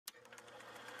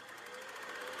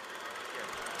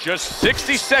Just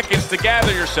 60 seconds to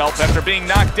gather yourself after being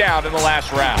knocked down in the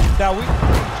last round.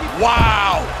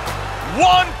 Wow!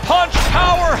 One punch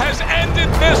power has ended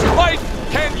this fight.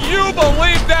 Can you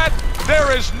believe that?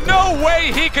 There is no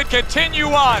way he could continue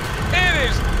on.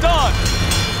 It is done.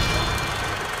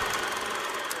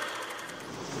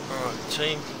 All right,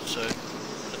 team. So,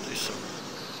 gonna do some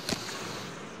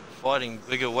fighting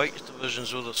bigger weight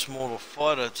divisions with a smaller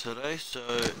fighter today. So,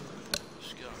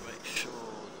 just gonna make sure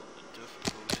that the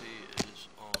difficulty is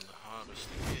on the hardest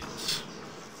it gets.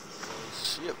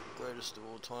 Yep, greatest of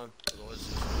all time.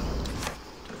 Otherwise,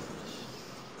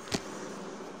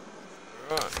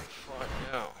 alright, fight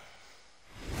now.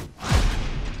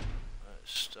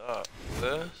 Let's start with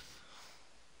go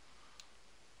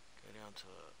down to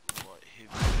light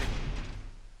heavyweight.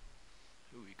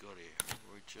 Who we got here?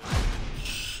 Roy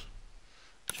Jones,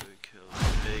 Joe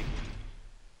Calzaghe,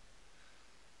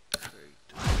 Craig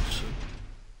Dawson,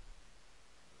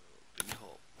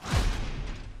 B-Hop.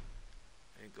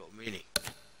 Ain't got many.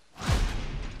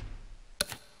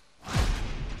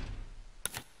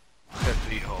 That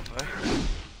B-Hop, eh? Who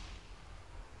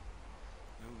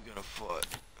are we gonna fight?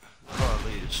 I'll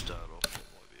lead to start off. It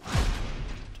might be a bit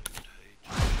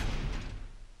hard.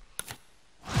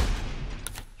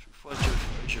 Should we fight Joe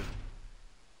Frazier?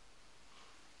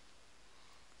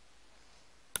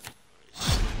 He's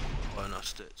still quite high enough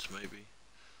stats, maybe.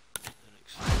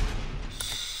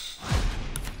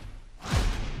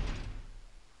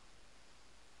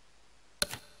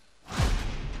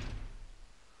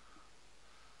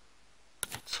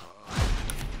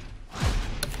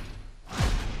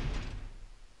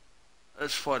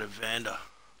 Let's fight Evander.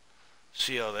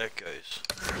 See how that goes.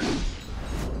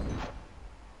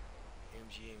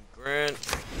 MGM Grant.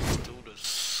 Do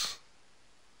this.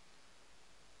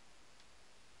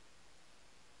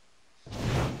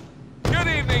 Good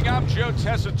evening, I'm Joe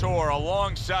Tessitore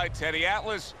alongside Teddy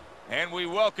Atlas, and we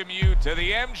welcome you to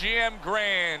the MGM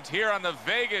Grand here on the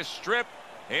Vegas Strip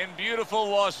in beautiful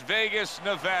Las Vegas,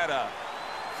 Nevada,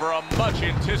 for a much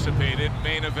anticipated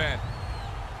main event.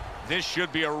 This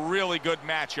should be a really good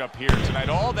matchup here tonight.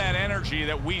 All that energy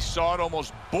that we saw, it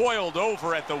almost boiled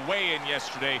over at the weigh-in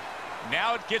yesterday.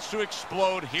 Now it gets to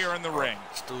explode here in the ring.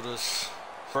 Let's do this.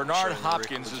 Bernard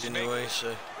Hopkins is anyway, so.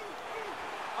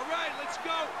 All right, let's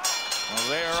go. Well,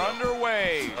 they are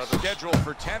underway. Scheduled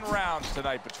for 10 rounds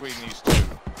tonight between these two.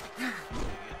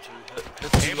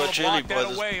 Able to block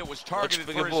that away. It was targeted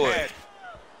for his head.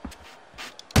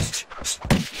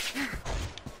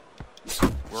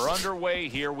 We're underway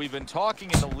here. We've been talking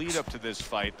in the lead up to this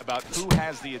fight about who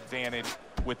has the advantage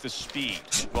with the speed.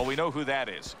 Well, we know who that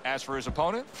is. As for his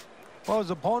opponent? Well, his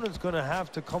opponent's going to have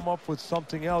to come up with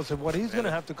something else, and what he's going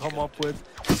to have to come up with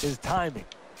is timing.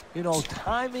 You know,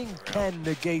 timing can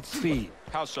negate speed.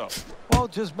 How so? Well,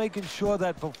 just making sure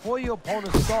that before your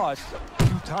opponent starts,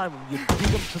 you time him, you beat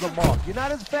him to the mark. You're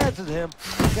not as fast as him.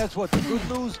 Guess what? The good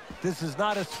news, this is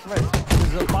not a sprint.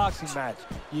 This is a boxing match.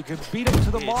 You can beat him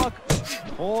to the mark.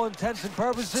 For all intents and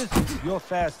purposes, you're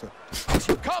faster.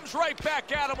 Comes right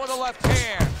back at him with a left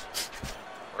hand.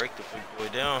 Break the big boy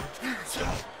down.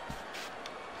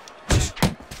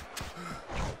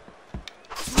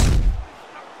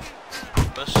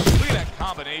 Look at that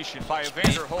combination by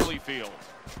Evander Holyfield.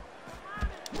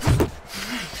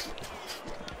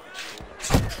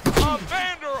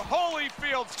 Evander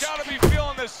Holyfield's got to be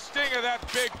feeling the sting of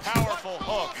that big, powerful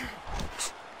hook.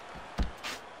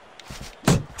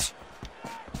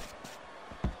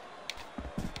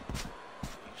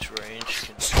 Each range,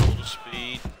 control the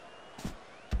speed.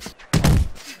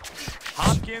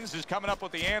 Hopkins is coming up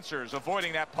with the answers,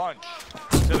 avoiding that punch.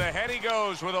 To the head he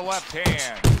goes with a left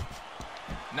hand.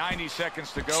 90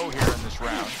 seconds to go here in this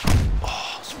round.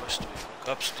 Oh, supposed to be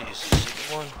upstairs.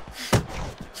 See one?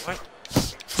 What?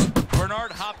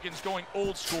 Bernard Hopkins going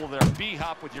old school there.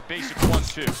 B-hop with your basic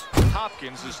 1-2.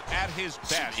 Hopkins is at his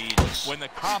best when the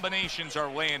combinations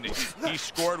are landing. He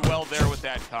scored well there with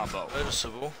that combo.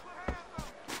 Noticeable.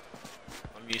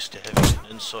 I'm used to having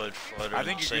an inside fighter. I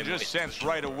think you can just sense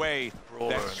right away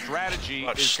that strategy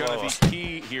is going to be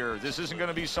key here. This isn't going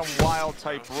to be some wild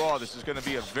type brawl. This is going to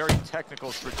be a very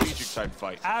technical, strategic type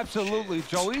fight. Absolutely,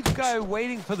 Joe. Each guy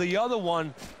waiting for the other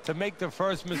one to make the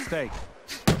first mistake.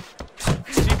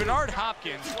 See, Bernard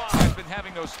Hopkins has been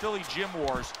having those Philly gym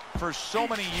wars for so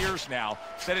many years now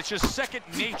that it's just second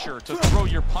nature to throw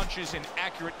your punches in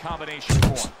accurate combination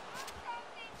form.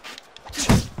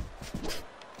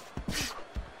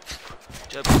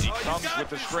 He comes with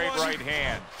the straight right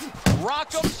hand.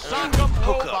 Rock'em, sock'em,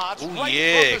 robots. Oh, right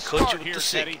yeah, from the start here,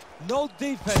 Teddy. No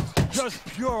defense, just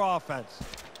pure offense.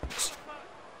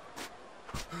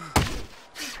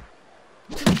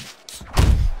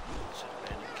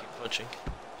 punching.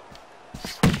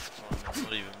 I'm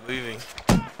not even moving.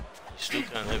 You still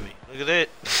can't hit me. Look at that.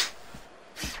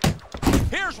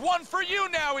 Here's one for you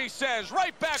now, he says.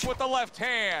 Right back with the left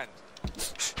hand.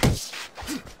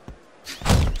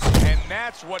 And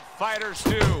that's what fighters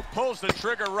do. Pulls the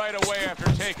trigger right away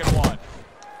after taking one.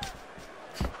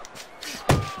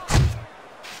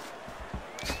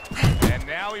 And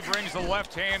now he brings the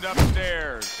left hand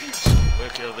upstairs.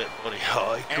 Work out of that body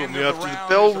high. Caught me after the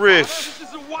bell riff.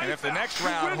 And if the next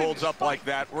round holds up like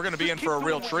that, we're going to be in for a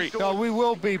real treat. No, we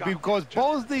will be, because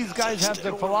both these guys have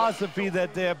the philosophy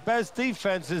that their best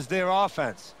defense is their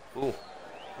offense. Oh,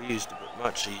 he used a bit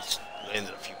much. He's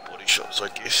landed a few body shots, I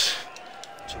guess.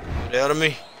 Took a bit out of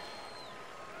me.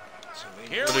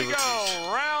 Here we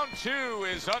go. Round 2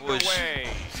 is underway.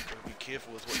 Gotta be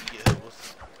careful with what you get hit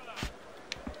with.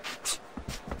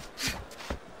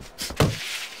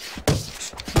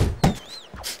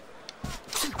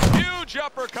 Huge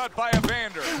uppercut by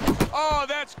Evander. Oh,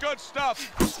 that's good stuff.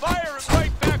 Fires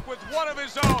right back with one of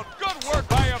his own. Good work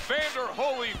by Evander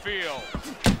Holyfield.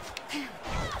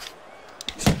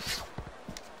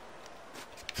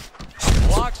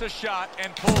 Blocks a shot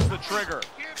and pulls the trigger.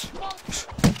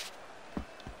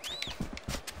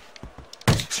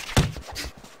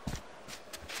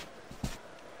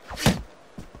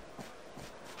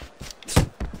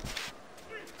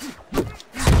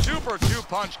 Super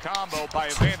two-punch combo by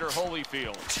Evander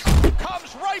Holyfield.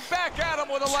 Comes right back at him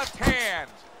with a left hand.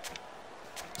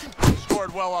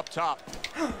 Scored well up top.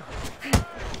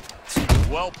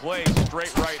 Well played,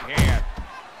 straight right hand.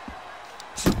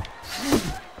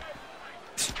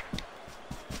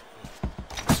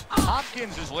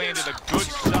 Hopkins has landed a good,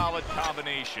 solid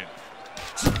combination.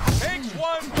 Takes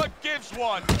one, but gives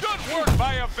one. Good work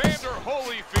by Evander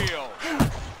Holyfield.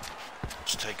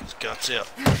 Just take his guts out.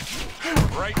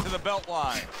 Right to the belt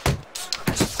line.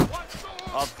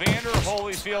 Evander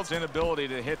Holyfield's inability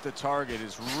to hit the target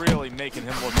is really making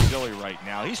him look silly right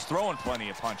now. He's throwing plenty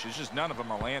of punches, just none of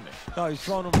them are landing. No, he's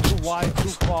throwing them too wide, too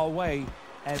far away.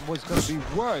 And what's going to be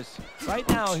worse, right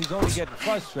now he's only getting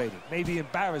frustrated, maybe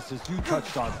embarrassed, as you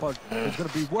touched on. But what's going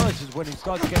to be worse is when he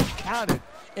starts getting counted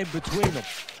in between them.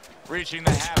 Reaching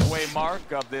the halfway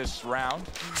mark of this round.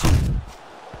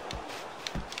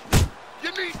 You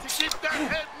need to keep that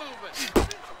head moving.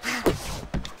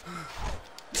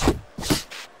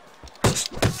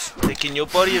 Taking your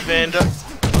body, Evander.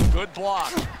 Good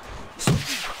block.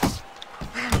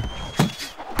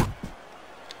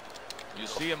 You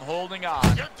see him holding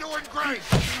on. You're doing great.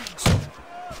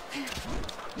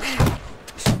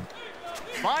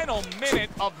 Final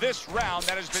minute of this round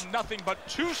that has been nothing but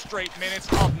 2 straight minutes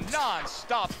of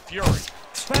non-stop fury.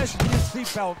 Fasten your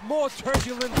seatbelt, more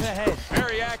turbulence ahead.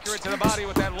 Very accurate to the body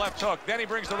with that left hook. Then he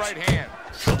brings the right hand.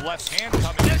 The left hand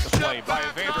coming into play by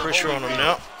Evander. Pressure on him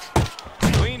now.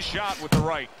 Clean shot with the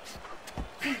right.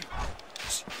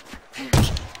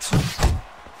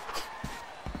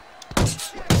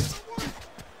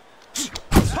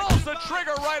 Pulls the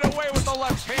trigger right away with the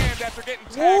left hand after getting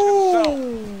tagged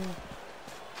himself.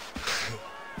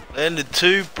 Landed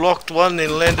 2, blocked 1,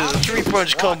 then landed a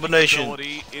 3-punch combination.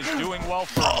 Is doing well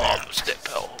for Oh, step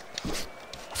out.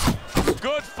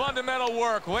 Good fundamental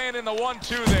work, landing the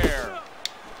 1-2 there.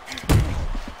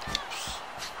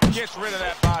 Gets rid of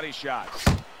that body shot.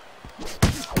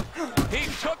 He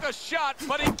took a shot,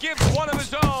 but he gives one of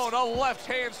his own. A left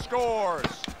hand scores.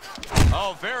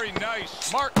 Oh, very nice.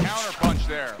 Smart counterpunch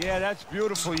there. Yeah, that's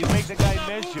beautiful. You make the guy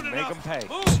miss, you make him pay.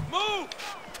 Move, move.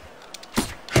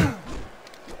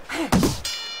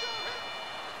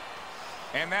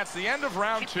 And that's the end of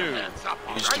round 2.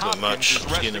 He's too much.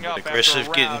 He's getting a bit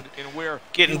aggressive, getting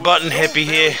getting button happy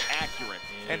here. Accurate.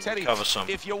 Yeah, And Teddy, cover some.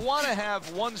 if you want to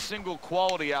have one single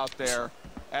quality out there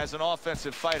as an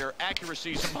offensive fighter,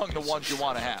 accuracy is among the ones you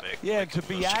want to have. Yeah, to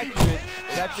be accurate,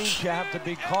 that means you have to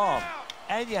be calm.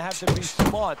 And you have to be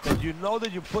smart, that you know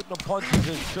that you're putting the punches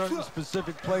in certain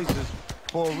specific places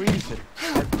for a reason.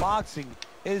 And boxing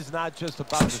is not just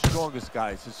about the strongest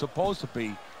guys. It's supposed to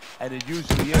be, and it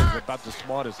usually is, about the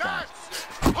smartest guys.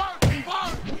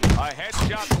 A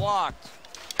headshot blocked.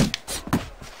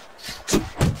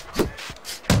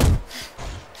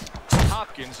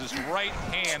 Hopkins' right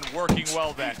hand working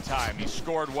well that time. He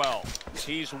scored well.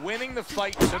 He's winning the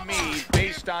fight to me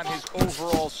based on his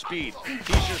overall speed.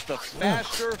 He's just a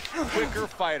faster, quicker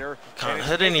fighter. Can't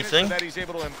hit anything. So that he's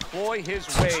able to employ his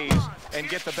ways and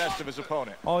get the best of his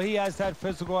opponent. Oh, he has that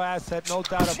physical asset, no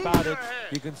doubt about it.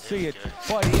 You can see it.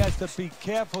 But he has to be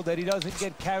careful that he doesn't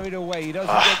get carried away. He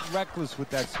doesn't get reckless with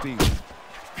that speed.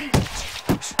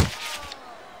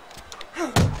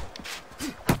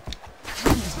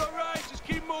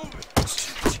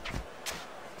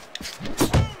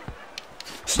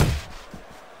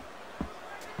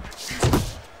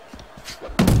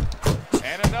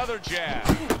 another jab.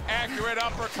 Accurate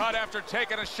uppercut after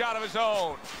taking a shot of his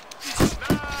own.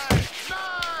 Nice,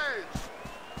 nice.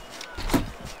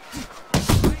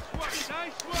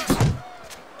 Nice work.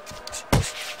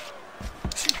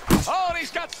 Oh, and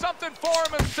he's got something for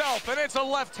him himself, and it's a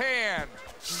left hand.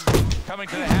 Coming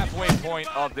to the halfway point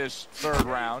of this third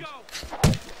round.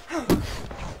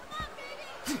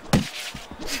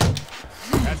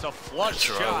 That's a flush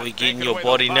That's right, shot. we getting taking your away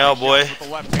body the now, body boy. shot with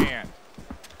the left hand.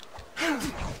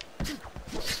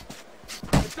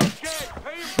 It's okay.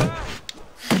 Pay him back.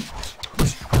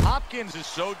 Hopkins is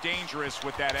so dangerous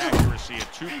with that accuracy. A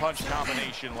two-punch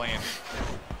combination landing.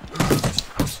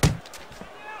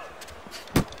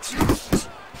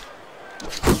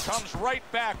 Comes right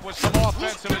back with some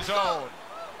offense of his own.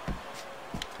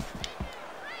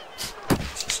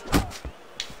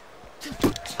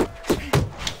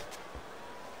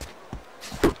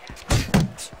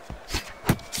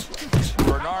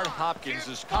 Bernard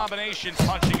Hopkins' combination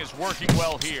punching is working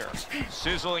well here.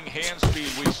 Sizzling hand speed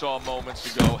we saw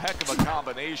moments ago. Heck of a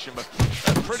combination, but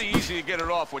pretty easy to get it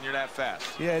off when you're that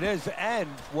fast. Yeah, it is. And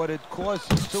what it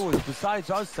causes too is, besides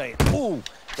us saying, ooh,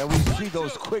 that we see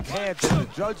those quick hands and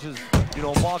the judges, you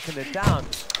know, marking it down.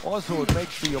 Also, it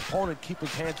makes the opponent keep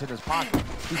his hands in his pocket.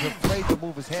 He's afraid to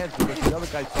move his hands because the other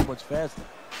guy's so much faster.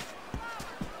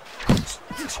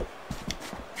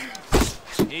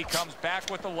 He comes back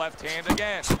with the left hand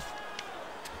again.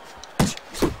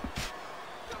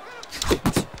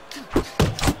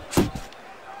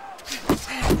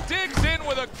 Digs in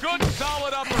with a good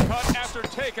solid uppercut after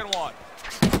taking one.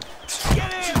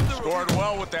 Scored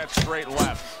well with that straight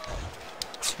left.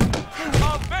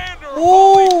 Evander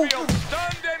Holyfield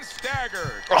stunned and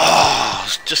staggered. Oh, I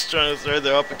was just trying to throw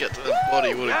the uppercut to the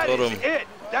body. Would have got him. It.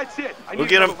 That's it. I We'll need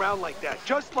get to him. go around like that.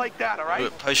 Just like that, all A right?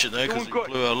 bit patient there because he Doing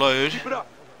good. blew our load. Keep it up.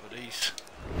 But he's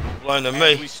blown to As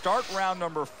me. we start round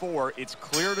number 4, it's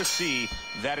clear to see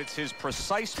that it's his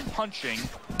precise punching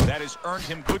that has earned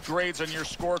him good grades on your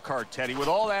scorecard, Teddy. With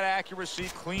all that accuracy,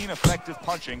 clean, effective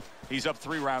punching, he's up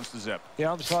 3 rounds to zip.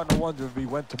 Yeah, I'm starting to wonder if he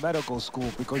went to medical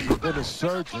school because he's been a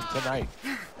surgeon tonight.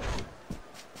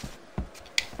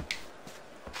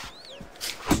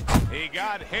 He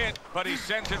got hit, but he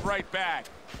sent it right back.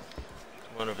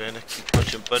 Come on, Evander. Keep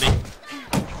punching, buddy. Keep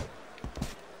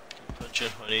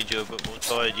punching. I need you a bit more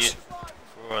tired yet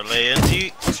before I lay into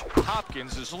you.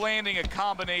 Hopkins is landing a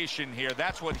combination here.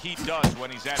 That's what he does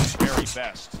when he's at his very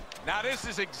best. Now, this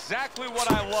is exactly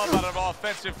what I love out of an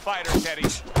offensive fighter, Teddy.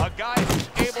 A guy who's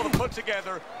able to put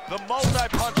together the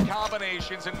multi-punch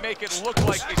combinations and make it look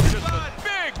like it's just a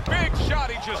big, big shot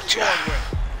he just scored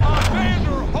with.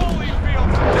 Evander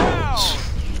Holyfield down.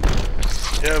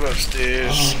 Jab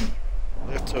upstairs.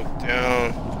 Left hook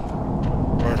down.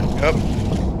 Running up.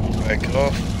 Back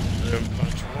off. Then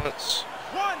punch once.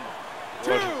 1,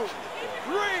 2, 3,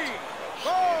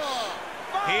 4,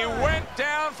 5. He went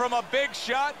down from a big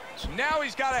shot. Now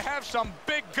he's got to have some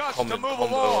big guts to Common move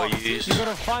combo along. I use. You're going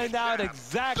to find out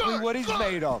exactly what he's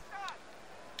made of.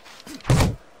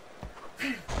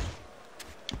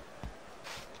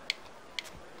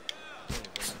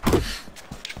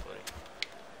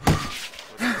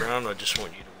 Around, I just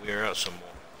want you to wear out some more.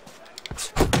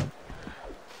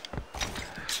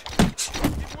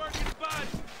 Keep working, bud.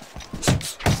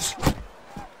 That's it.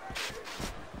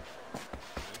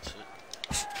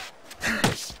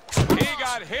 He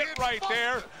got hit right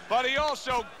there, but he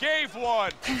also gave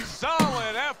one.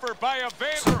 Solid effort by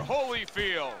Evander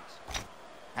Holyfield.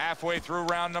 Halfway through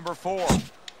round number 4.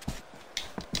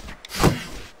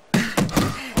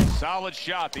 Solid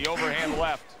shot, the overhand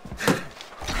left.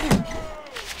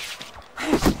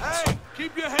 Hey,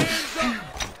 keep your hands up.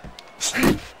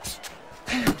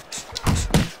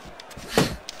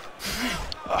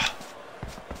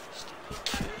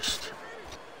 Fist.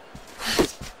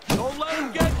 Don't let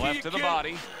him get you. Left to the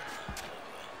body.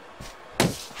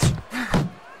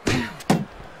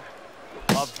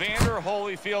 Evander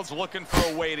Holyfield's looking for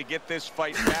a way to get this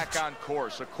fight back on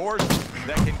course. A course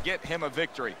that can get him a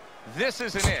victory. This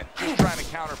isn't it. Just trying to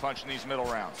counterpunch in these middle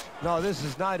rounds. No, this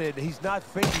is not it. He's not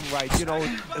thinking right. You know,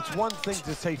 it's one thing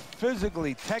to say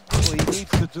physically, technically he needs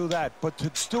to do that, but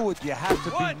to do it, you have to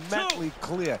be mentally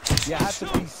clear. You have to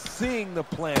be seeing the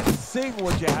plan, seeing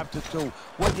what you have to do,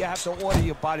 what you have to order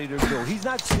your body to do. He's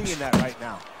not seeing that right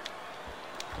now.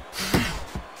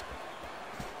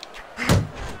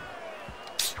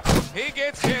 He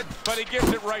gets hit, but he gives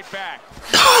it right back.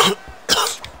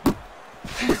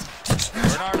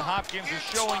 Bernard Hopkins is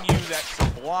showing you that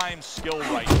sublime skill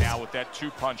right now with that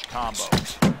 2-punch combo.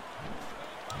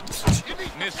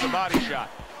 Missed the body shot.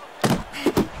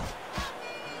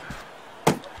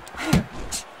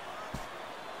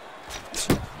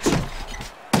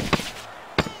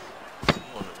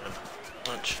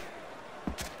 punch.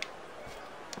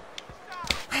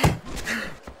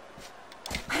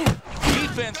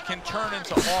 Defense can turn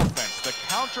into offense. The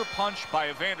counter punch by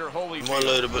Evander Holyfield. Might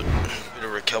load a bit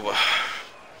of recover.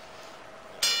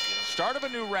 Start of a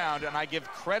new round, and I give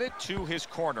credit to his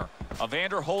corner.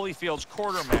 Evander Holyfield's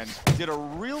cornermen did a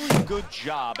really good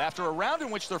job after a round in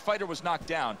which their fighter was knocked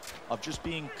down of just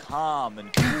being calm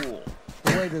and cool.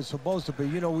 The way they're supposed to be.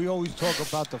 You know, we always talk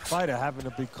about the fighter having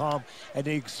to be calm and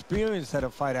the experience that a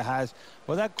fighter has.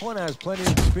 Well, that corner has plenty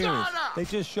of experience. They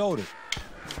just showed it.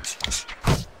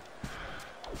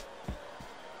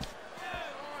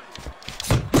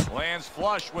 Lands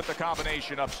flush with the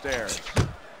combination upstairs.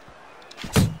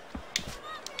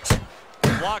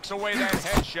 Blocks away that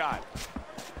headshot.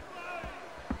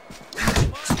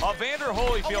 Evander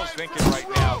Holyfield's thinking right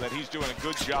now that he's doing a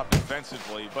good job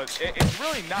defensively, but it's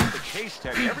really not the case,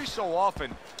 Teddy. Every so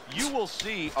often, you will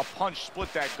see a punch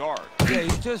split that guard. Yeah,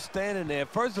 he's just standing there.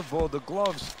 First of all, the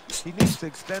gloves, he needs to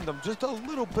extend them just a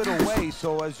little bit away.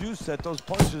 So, as you said, those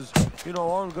punches, you know,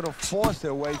 aren't going to force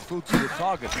their way through to the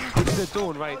target, which they're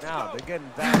doing right now. They're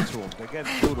getting down to him. They're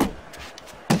getting through to him.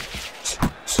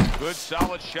 Good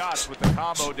solid shots with the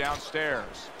combo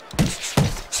downstairs.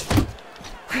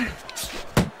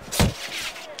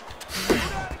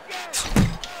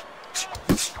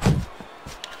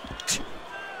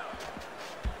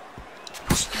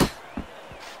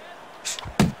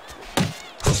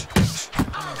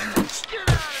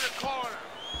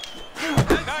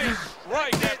 Nice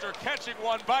strike after catching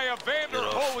one by Evander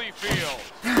Holyfield.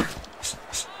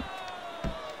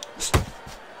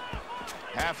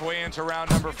 Halfway into round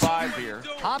number 5 here.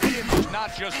 Hopkins is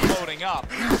not just loading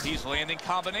up. He's landing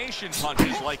combination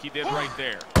punches like he did right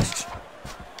there.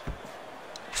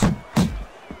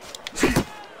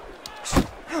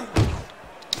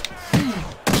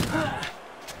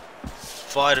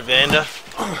 Fight, Evander.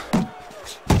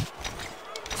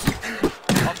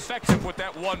 Effective with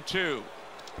that 1-2.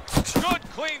 Good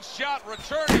clean shot,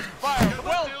 returning fire.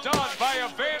 Well done by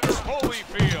Evander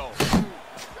Holyfield.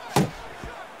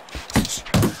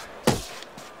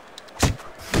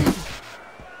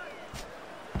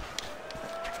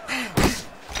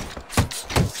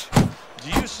 Do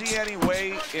you see any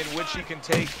way in which he can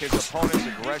take his opponent's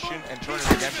aggression and turn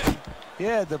it against him?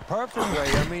 Yeah, the perfect way.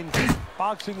 I mean,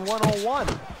 boxing 101,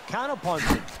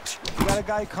 counterpunching. You got a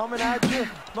guy coming at you,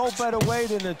 no better way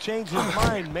than to change his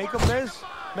mind. Make him miss,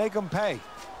 make him pay.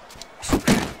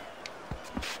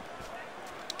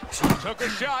 Took a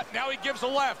shot, now he gives a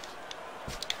left.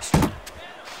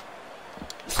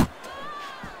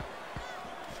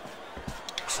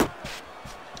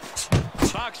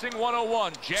 Boxing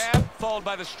 101, jab followed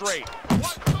by the straight.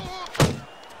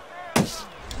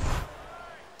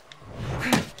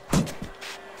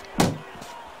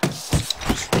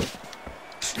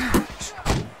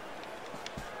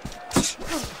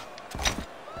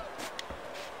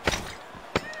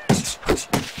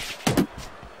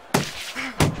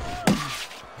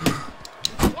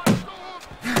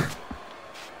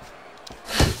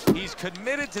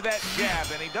 Committed to that jab,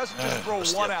 and he doesn't just throw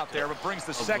one out there, but brings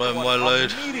the second one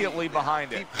immediately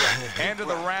behind it. End of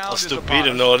the round is still beat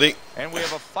him though, I think. And we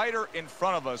have a fighter in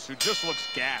front of us who just looks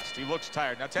gassed. He looks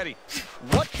tired. Now, Teddy,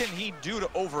 what can he do to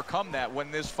overcome that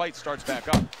when this fight starts back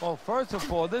up? Well, first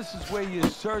of all, this is where you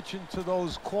search into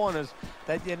those corners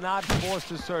that you're not forced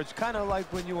to search. Kind of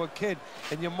like when you were a kid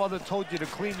and your mother told you to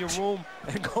clean your room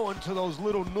and go into those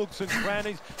little nooks and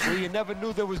crannies where you never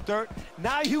knew there was dirt.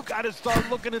 Now you got to start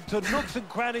looking into nooks and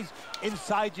crannies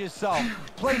inside yourself.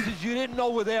 Places you didn't know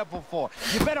were there before.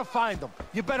 You better find them.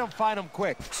 You better find them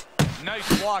quick.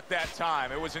 Nice block that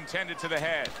time. It was intended to the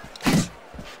head.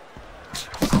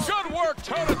 Good work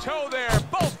toe-to-toe there.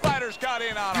 Both fighters got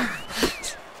in on him.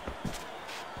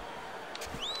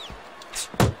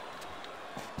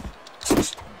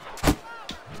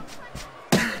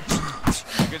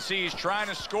 You can see he's trying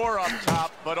to score up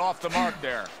top, but off the mark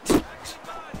there.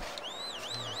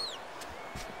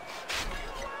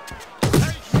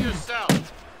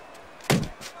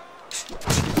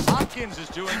 Hopkins is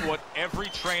doing what every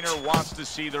trainer wants to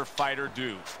see their fighter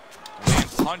do. Land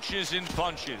punches in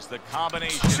bunches. The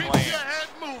combination Keep lands. your head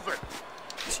moving.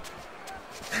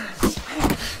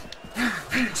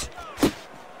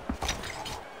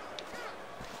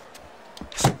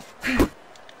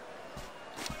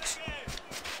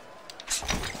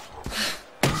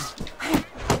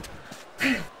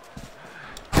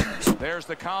 There's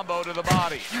the combo to the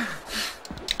body.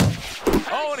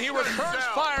 Oh, and he returns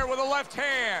fire with a left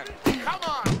hand. Come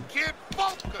on, kid,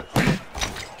 focus.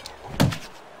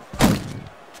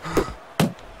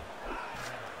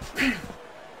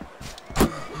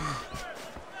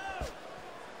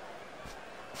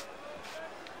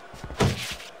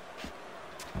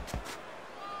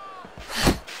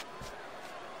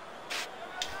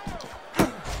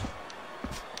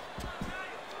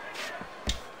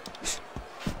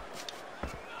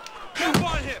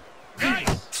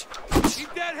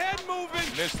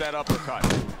 missed that uppercut.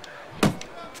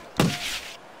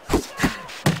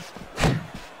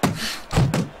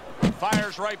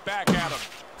 Fires right back at him.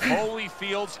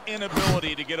 Holyfield's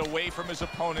inability to get away from his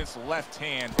opponent's left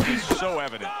hand is so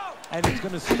evident. And it's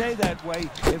going to stay that way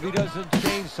if he doesn't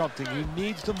change something. He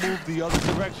needs to move the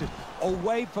other direction,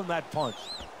 away from that punch.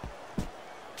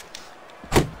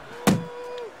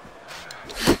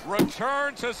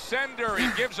 Return to sender. He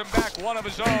gives him back one of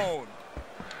his own.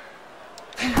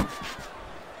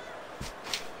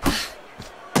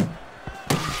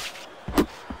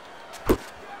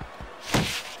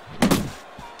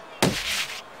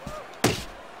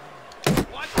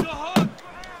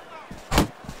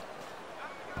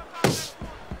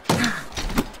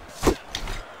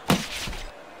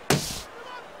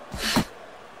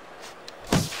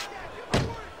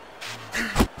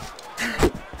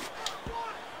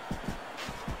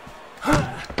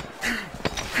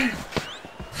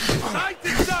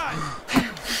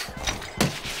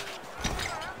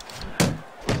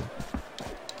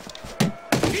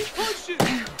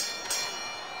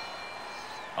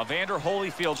 Evander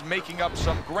Holyfield's making up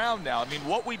some ground now. I mean,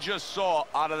 what we just saw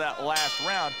out of that last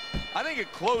round, I think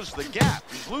it closed the gap.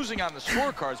 He's losing on the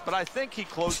scorecards, but I think he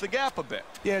closed the gap a bit.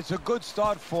 Yeah, it's a good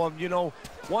start for him. You know,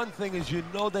 one thing is you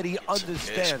know that he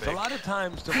understands. A lot of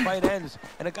times the fight ends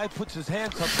and a guy puts his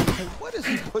hands up and you say, what is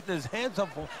he putting his hands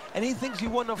up for? And he thinks he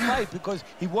won the fight because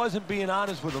he wasn't being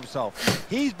honest with himself.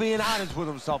 He's being honest with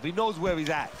himself. He knows where he's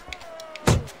at.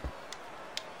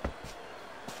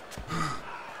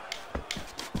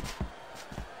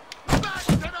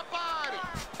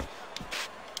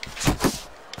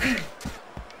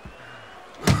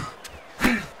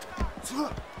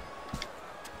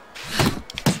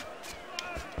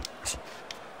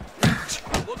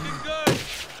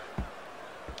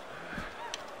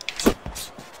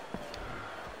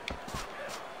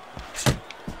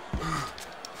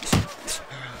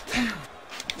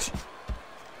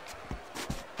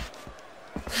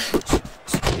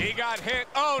 Hit.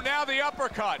 Oh, now the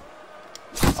uppercut.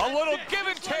 A little give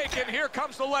and take, and here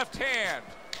comes the left hand.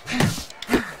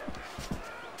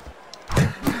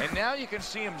 And now you can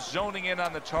see him zoning in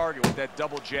on the target with that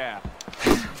double jab.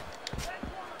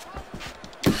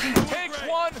 Takes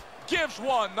one, gives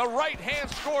one. The right hand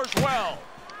scores well.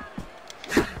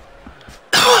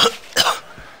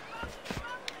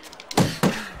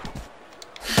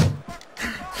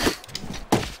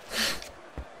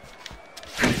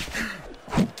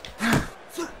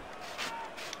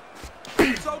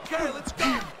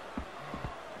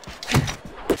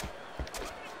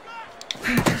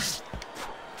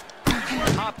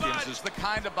 Is the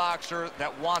kind of boxer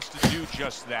that wants to do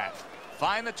just that.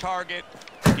 Find the target,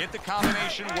 get the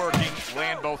combination working,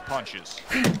 land both punches.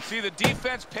 See, the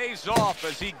defense pays off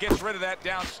as he gets rid of that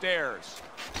downstairs.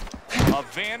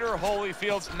 Evander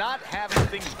Holyfield's not having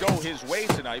things go his way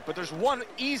tonight, but there's one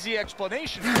easy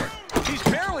explanation for it. He's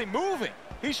barely moving.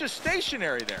 He's just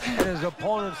stationary there. And his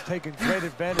opponent's taking great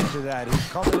advantage of that. He's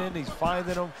coming in, he's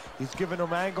finding them, he's giving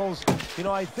them angles. You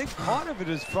know, I think part of it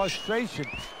is frustration.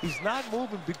 He's not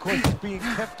moving because he's being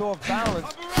kept off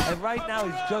balance. And right now,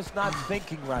 he's just not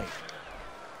thinking right.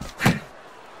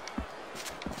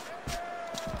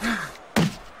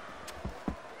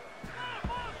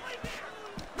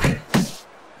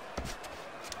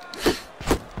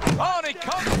 Oh, and he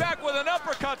comes back with an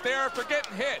uppercut there after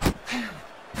getting hit.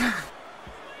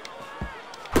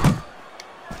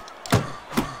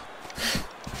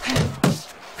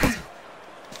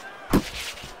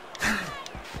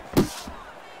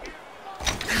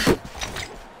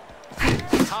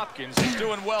 Hopkins is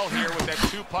doing well here with that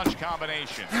two-punch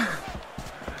combination.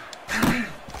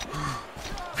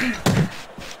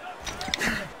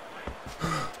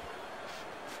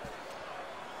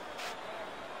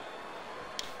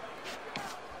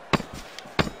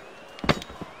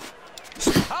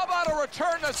 How about a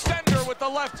return to sender with the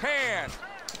left hand?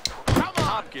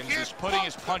 Hopkins is putting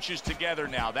his punches together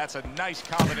now. That's a nice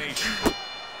combination.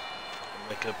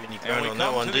 Make up any And ground we on that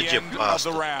come one, to did the you, end of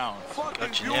bastard? the round.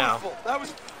 Got you now. That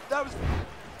was.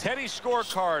 Teddy's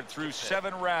scorecard through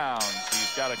 7 rounds.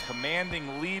 He's got a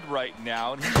commanding lead right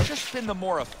now, and he's just been the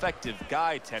more effective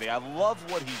guy, Teddy. I love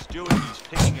what he's doing. He's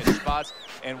picking his spots,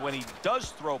 and when he does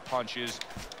throw punches,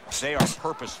 they are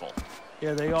purposeful.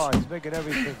 Yeah, they are. He's making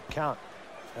everything count.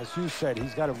 As you said,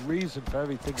 he's got a reason for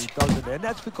everything he does in there, and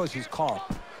that's because he's calm.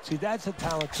 See, that's a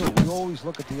talent, too. We always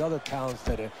look at the other talents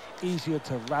that are easier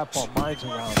to wrap our minds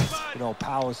around, you know,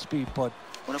 power, speed, but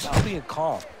what about being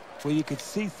calm, where you can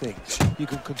see things, you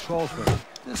can control things?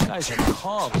 This guy's a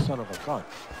calm son of a gun.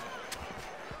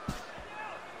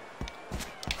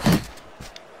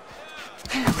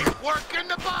 Working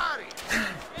the body.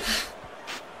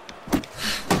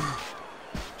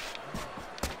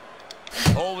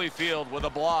 Holyfield with a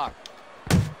block.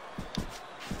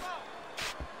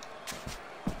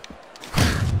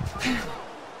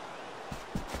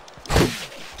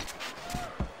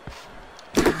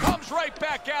 Comes right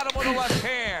back at him with a left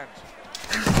hand.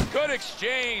 Good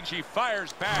exchange. He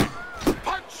fires back.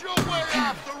 Punch your way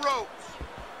off the ropes.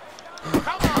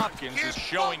 Come on, Hopkins kid, is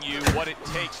showing you what it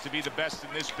takes to be the best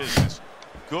in this business.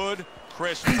 Good,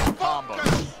 crisp combos.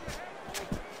 Focus.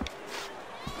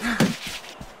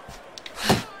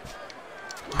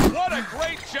 What a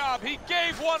great job. He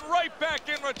gave one right back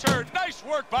in return. Nice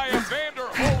work by Evander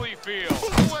Holyfield.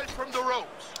 Move away from the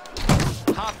ropes.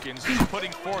 Hopkins is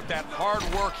putting forth that hard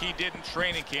work he did in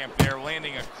training camp there,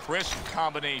 landing a crisp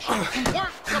combination.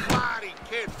 Work the body,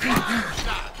 kid. Fire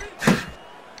shot.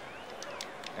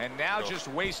 And now just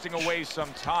wasting away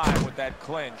some time with that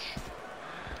clinch.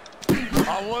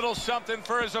 A little something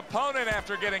for his opponent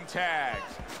after getting tagged.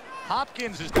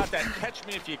 Hopkins has got that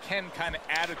catch-me-if-you-can kind of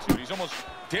attitude. He's almost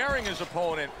daring his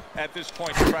opponent at this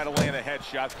point to try to land a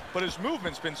headshot, but his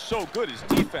movement's been so good. His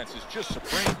defense is just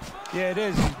supreme. Yeah, it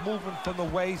is. He's moving from the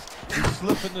waist. He's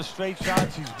slipping the straight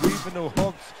shots. He's weaving the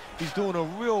hooks. He's doing a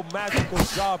real magical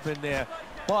job in there,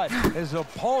 but his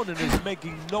opponent is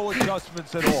making no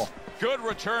adjustments at all. Good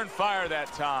return fire that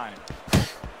time.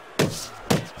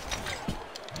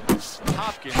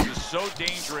 Hopkins is so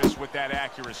dangerous with that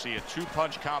accuracy. A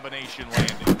two-punch combination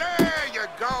landing. There you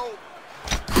go.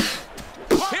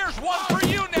 Here's one for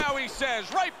you now, he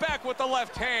says. Right back with the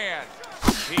left hand.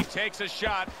 He takes a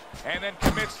shot and then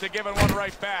commits to giving one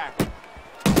right back.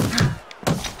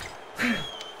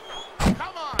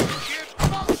 Come on, kid.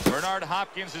 Focus. Bernard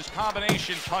Hopkins'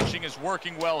 combination punching is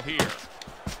working well here.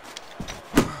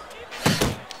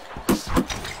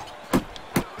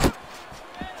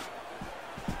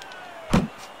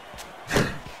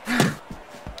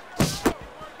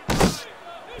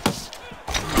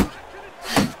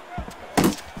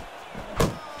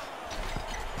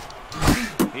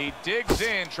 He digs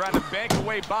in, trying to bank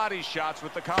away body shots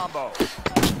with the combo.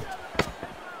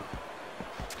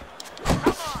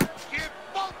 Come on, kid.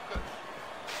 Focus.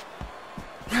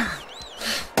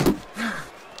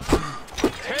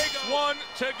 Takes one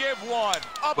to give one.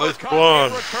 Both Uppercut won.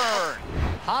 in return.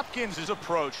 Hopkins'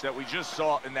 approach that we just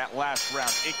saw in that last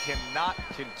round, it cannot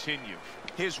continue.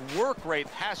 His work rate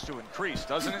has to increase,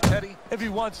 doesn't it, Teddy? If he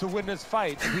wants to win this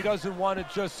fight, if he doesn't want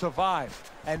to just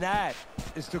survive. And that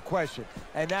is the question.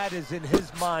 And that is in his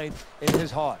mind, in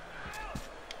his heart.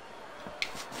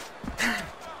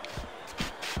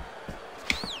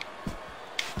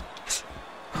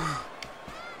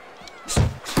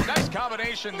 Nice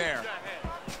combination there.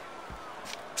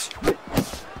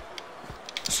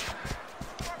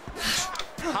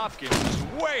 Hopkins is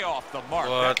way off the mark.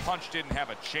 What? That punch didn't have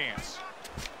a chance.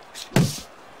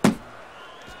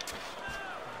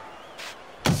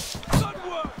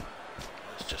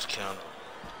 Let's just count.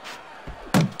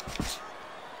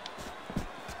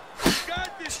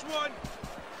 Got this one.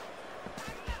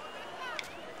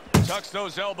 Tucks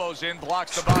those elbows in,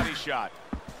 blocks the body shot.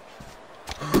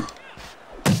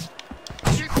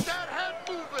 Keep that head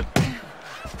moving.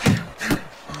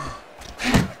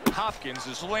 Hopkins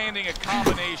is landing a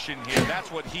combination here.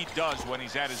 That's what he does when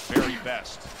he's at his very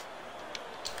best.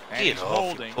 And Get he's off,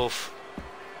 holding. you poof.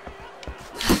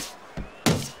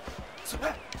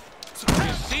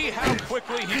 You see how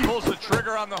quickly he pulls the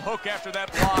trigger on the hook after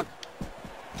that block?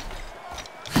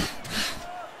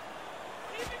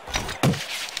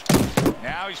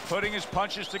 Now he's putting his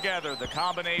punches together, the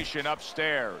combination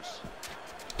upstairs.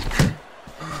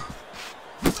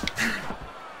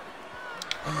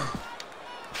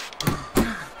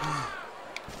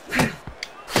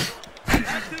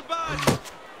 Back to the body.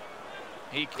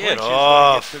 He clinches Get when he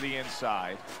off. gets to the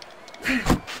inside.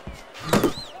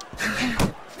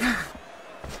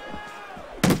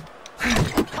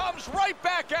 Comes right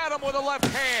back at him with a left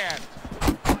hand.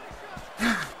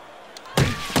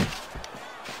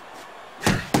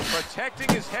 Protecting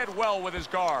his head well with his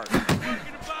guard. Back to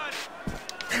the body.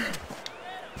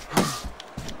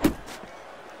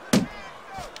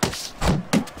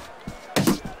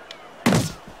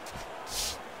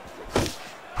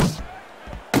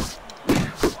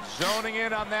 Zoning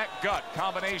in on that gut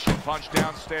combination punch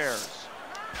downstairs.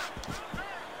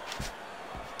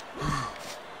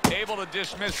 Able to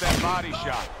dismiss that body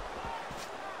shot.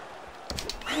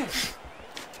 Head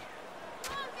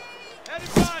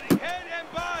and body. Head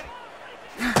and body.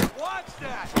 Watch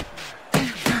that.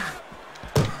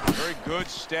 Very good,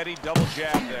 steady double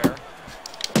jab there.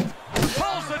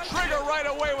 Pulls the trigger right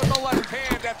away with the left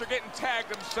hand after getting tagged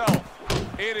himself.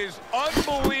 It is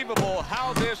unbelievable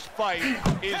how this fight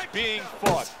is being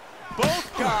fought.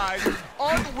 Both guys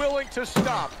unwilling to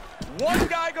stop. One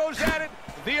guy goes at it,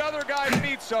 the other guy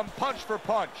meets him punch for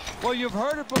punch. Well, you've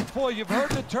heard it before. You've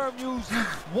heard the term used,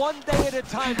 one day at a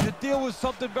time to deal with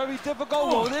something very difficult.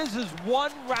 Well, this is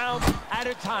one round at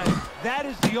a time. That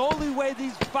is the only way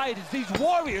these fighters, these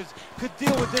warriors, could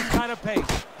deal with this kind of pace.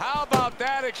 How about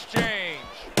that exchange?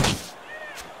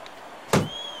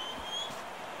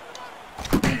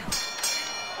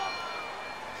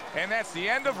 And that's the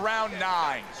end of round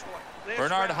 9.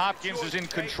 Bernard Hopkins is in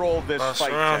control of this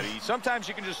fight, Teddy. Sometimes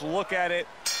you can just look at it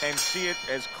and see it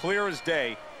as clear as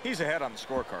day. He's ahead on the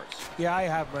scorecards. Yeah, I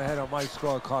have my head on my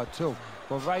scorecard too.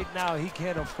 But right now, he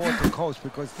can't afford to coast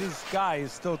because this guy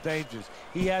is still dangerous.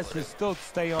 He has to still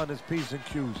stay on his P's and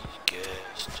Q's.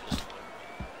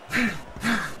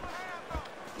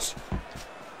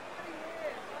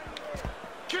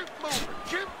 Keep moving,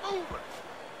 keep moving.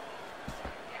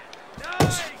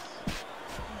 Nice!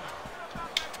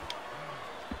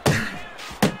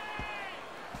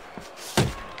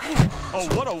 Oh,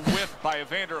 what a whiff by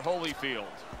Evander Holyfield.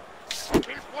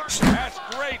 Keep working. That's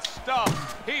great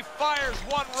stuff. He fires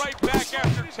one right back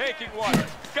after taking one.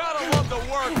 Gotta love the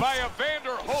work by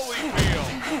Evander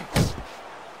Holyfield.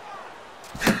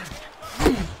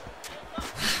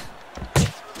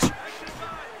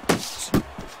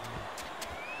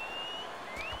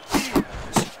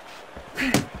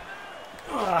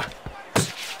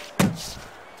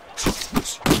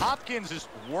 Hopkins'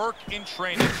 work in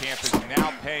training camp is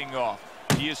now paying off.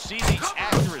 Do you see the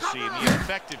accuracy and the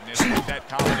effectiveness with that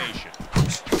combination?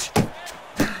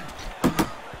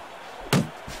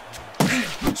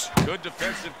 Good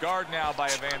defensive guard now by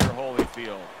Evander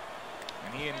Holyfield.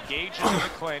 And he engages in the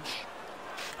clinch.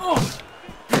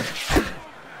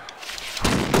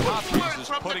 Hopkins is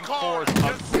putting forth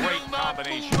a great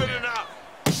combination there.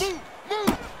 Move,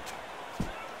 move.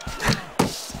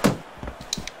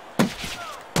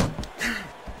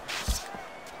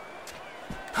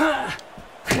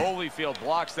 Holyfield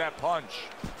blocks that punch.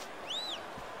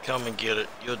 Come and get it.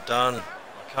 You're done.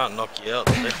 I can't knock you out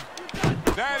there.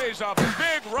 That is a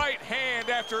big right hand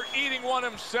after eating one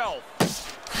himself.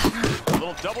 A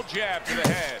little double jab to the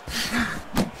head.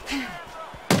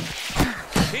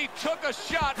 He took a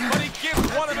shot, but he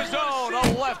gives one of his own.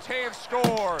 A left hand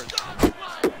scores.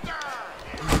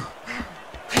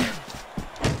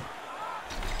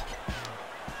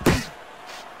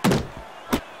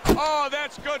 Oh,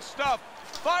 that's good stuff.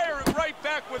 Firing right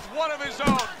back with one of his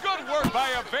own. Good work by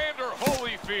Evander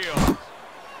Holyfield.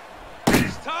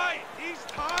 He's tight. He's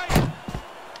tight.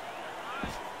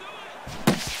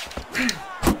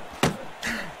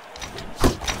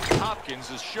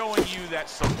 Hopkins is showing you that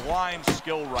sublime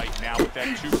skill right now with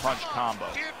that two-punch combo.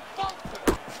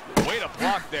 Way to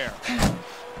block there.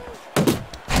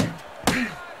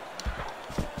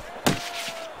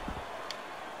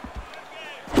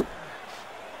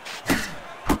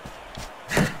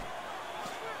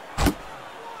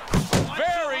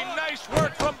 Very nice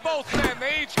work from both men.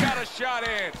 They each got a shot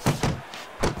in.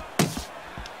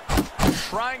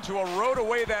 Trying to erode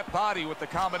away that body with the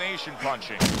combination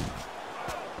punching.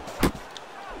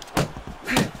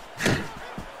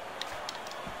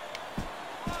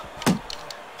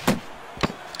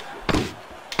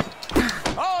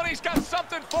 Oh, and he's got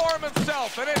something for him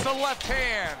himself, and it's a left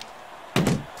hand.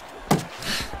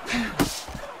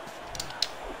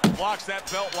 Blocks that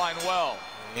belt line well.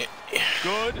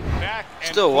 Good back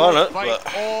and still won it, fight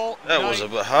but all that was a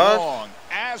night bit hard. long.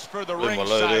 As for the Blew my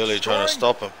ringside load early trying to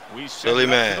scoring, stop him. we send Silly it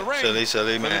up man. to the ring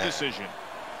Silly for the man. decision.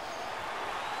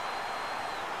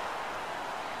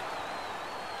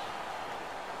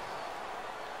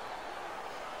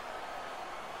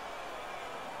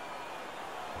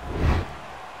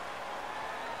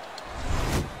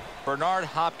 Bernard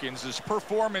Hopkins'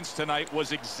 performance tonight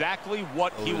was exactly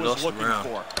what he was looking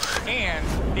for. And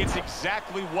it's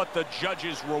exactly what the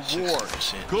judges reward.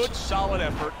 Good, solid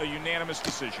effort, a unanimous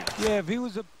decision. Yeah, if he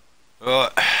was a...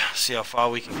 Alright, see how far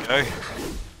we can go.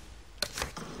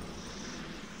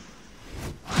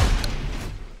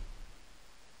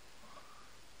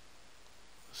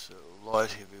 So,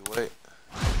 light heavyweight.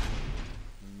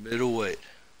 Middleweight.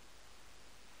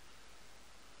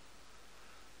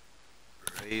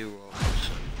 Ray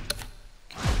Robinson.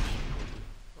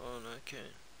 Oh no, okay.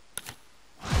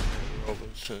 Ray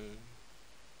Robinson.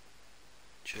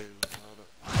 Jay Lamada.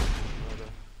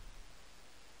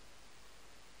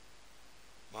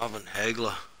 Marvin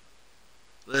Hagler.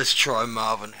 Let's try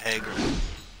Marvin Hagler.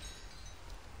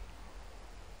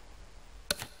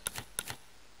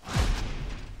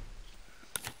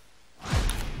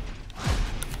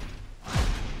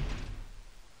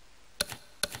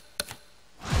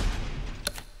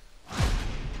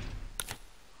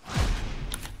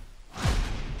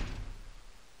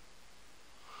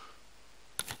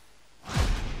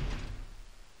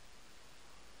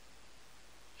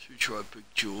 Should we try Big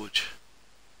George?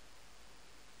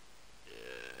 Yeah,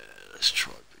 let's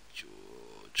try Big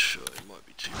George. Oh, he might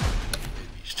be too big.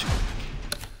 Maybe he's too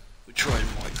big. We tried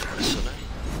Mike Tyson, eh?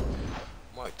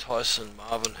 Mike Tyson,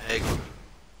 Marvin Hagler.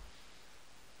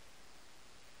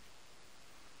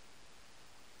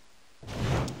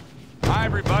 Hi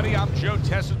everybody, I'm Joe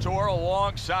Tessitore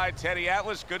alongside Teddy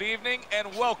Atlas. Good evening and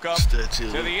welcome to the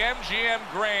MGM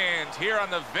Grand here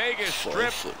on the Vegas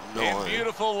Strip in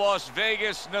beautiful Las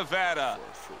Vegas, Nevada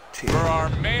for our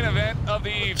main event of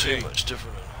the evening. Too much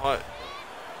different in height.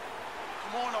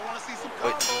 Come on, I want to see some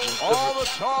combos. All the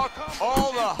talk,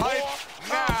 all the hype,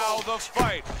 now the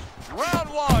fight. Round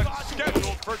one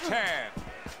scheduled for 10.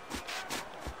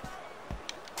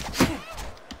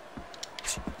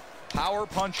 Power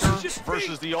puncher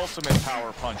versus the ultimate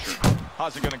power puncher.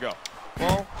 How's it gonna go?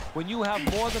 Well, when you have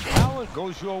more than power, it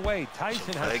goes your way.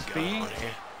 Tyson has speed.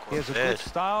 He has a good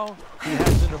style. He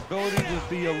has an ability to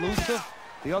be elusive.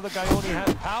 The other guy only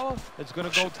has power. It's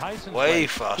gonna go Tyson's way.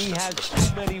 Faster. He has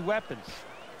too many weapons.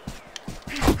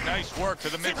 Nice work to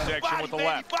the midsection with the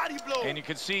left. And you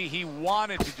can see he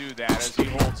wanted to do that as he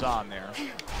holds on there.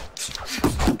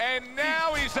 And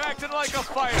now he's acting like a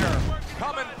fighter.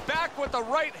 Coming back with the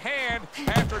right hand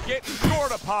after getting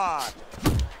short upon.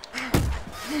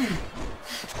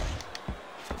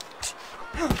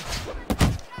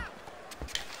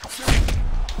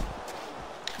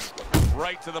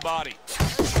 Right to the body.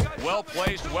 Well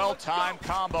placed, well timed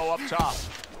combo up top.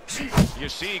 You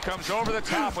see he comes over the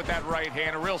top with that right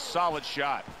hand, a real solid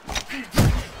shot.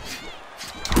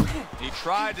 He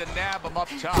tried to nab him up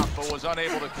top, but was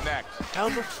unable to connect. How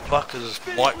the fuck is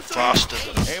White faster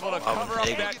than able to cover up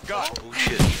that gut.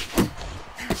 Bullshit.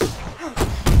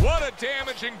 What a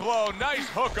damaging blow. Nice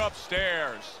hook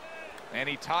upstairs. And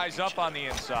he ties up on the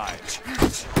inside.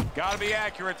 Got to be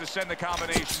accurate to send the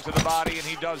combination to the body, and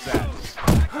he does that.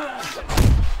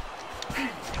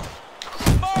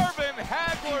 Marvin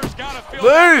Hagler's got to feel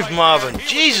move, right Marvin. He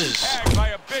Jesus. was tagged by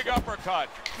a big uppercut.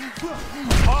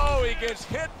 Oh, he gets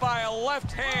hit by a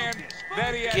left hand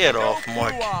that he had Get no off, clue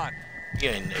Mike. on. You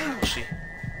ain't there, pussy.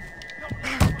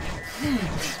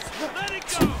 Let it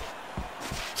go.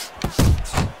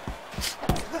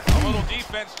 A little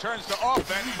defense turns to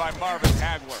offense by Marvin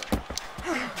Hagler.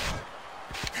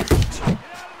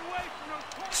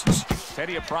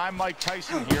 Teddy, a prime Mike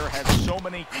Tyson here has so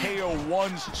many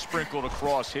KO1s sprinkled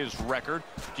across his record.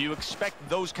 Do you expect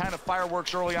those kind of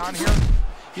fireworks early on here?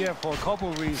 Yeah, for a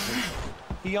couple reasons.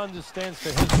 He understands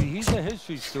the history. He's a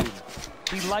history student.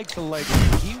 He likes the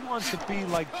legacy. He wants to be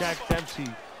like Jack Dempsey,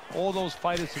 all those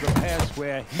fighters of the past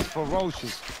where he's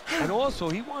ferocious. And also,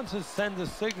 he wants to send a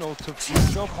signal to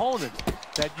future opponents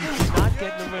that you cannot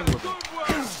get in the ring with him.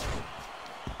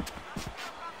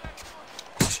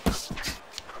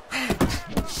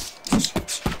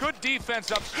 Good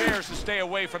defense upstairs to stay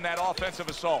away from that offensive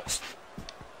assault.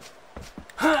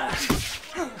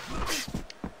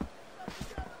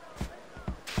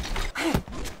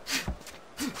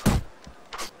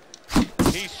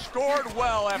 He scored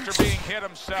well after being hit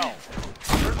himself.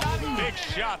 Big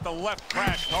shot, the left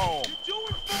crashed home. You're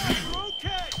doing fine, you're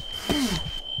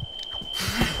okay.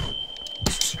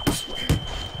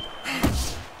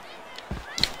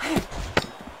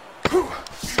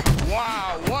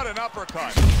 Wow, what an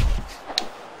uppercut.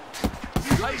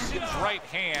 Tyson's right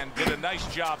hand did a nice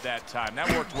job that time. That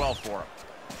worked well for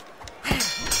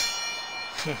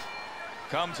him.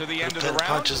 Come to the end of the round.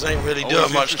 Punches ain't really Always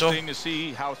doing much to interesting him. to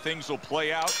see how things will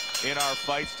play out in our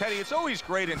fights. Teddy, it's always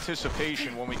great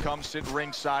anticipation when we come sit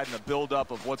ringside and the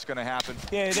build-up of what's going to happen.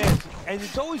 Yeah, it is. And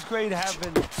it's always great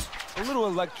having a little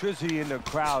electricity in the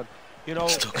crowd. You know,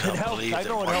 it helps. I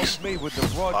know it helps me with the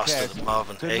broadcast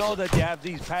to know that you have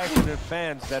these passionate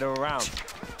fans that are around.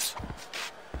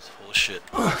 It's bullshit.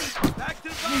 Back to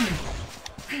the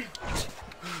body.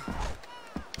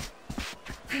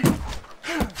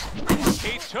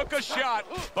 He took a shot,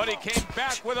 but he came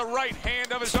back with a right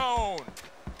hand of his own.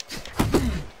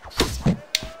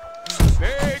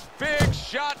 Big, big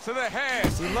shot to the head.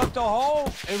 He left a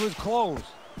hole, it was closed.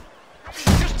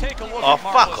 Just take a look Oh, at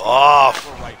fuck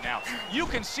off. right now. You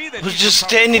can see that I was just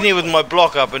standing here with my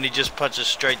block up and he just punches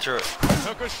straight through it.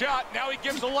 Took a shot, now he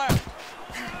gives a left.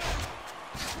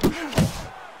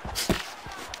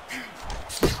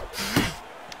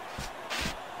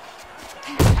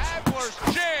 Hagler's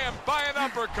jammed by an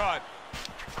uppercut.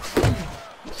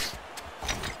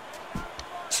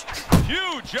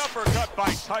 Huge uppercut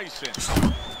by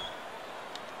Tyson.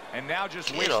 And now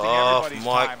just wasting everybody's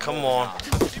Mike, time. come on.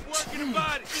 Keep working the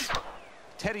body.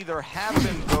 Teddy, there have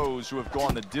been those who have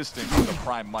gone the distance with a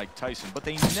prime Mike Tyson, but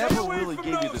they never really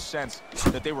gave you the sense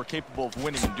that they were capable of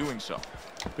winning and doing so.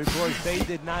 Because they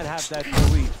did not have that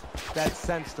belief, that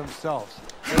sense themselves.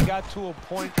 They got to a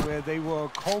point where they were a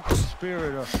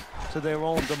co-conspirator to their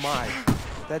own demise,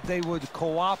 that they were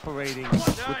cooperating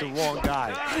with the wrong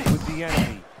guy, with the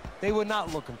enemy. They were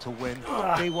not looking to win.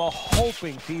 They were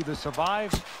hoping to either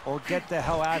survive or get the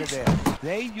hell out of there.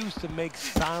 They used to make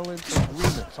silent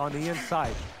agreements on the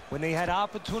inside. When they had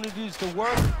opportunities to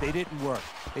work, they didn't work.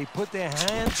 They put their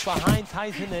hands behind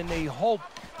Tyson and they hoped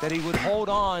that he would hold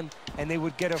on and they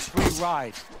would get a free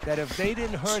ride. That if they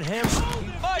didn't hurt him...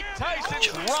 Mike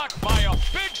Tyson's rocked by a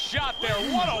big shot there.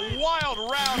 What a wild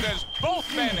round as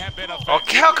both men have been effective.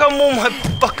 Okay, how come all my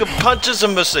fucking punches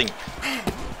are missing?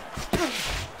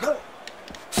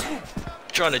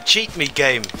 Trying to cheat me,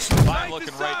 game. Fine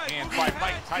looking right hand by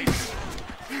Mike Tyson.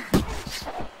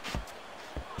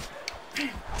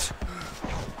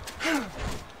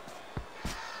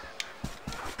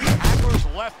 Hagler's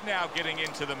left now getting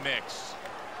into the mix.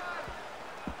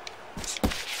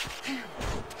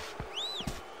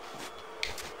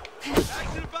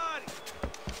 Back to the body.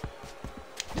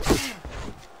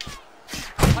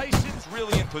 Tyson's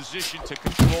really in position to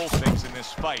control things in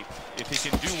this fight if he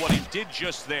can do what he did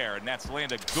just there, and that's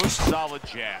land a good solid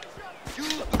jab.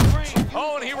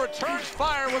 Oh, and he returns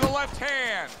fire with a left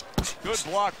hand. Good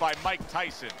block by Mike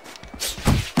Tyson.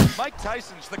 Mike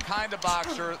Tyson's the kind of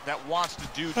boxer that wants to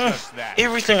do just that.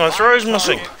 Everything I throw is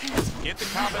missing. Get the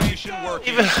combination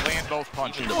working, Even land both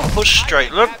punches. push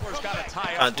straight, look.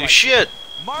 Can't do shit.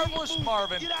 Marvelous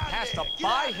Marvin has to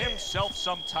buy himself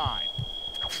some time.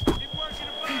 Keep working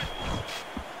the body.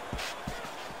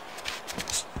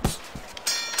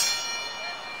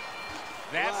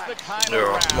 That's the kind of Yeah,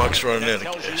 round Mike's running that in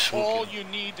tells again. you all you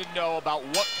need to know about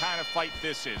what kind of fight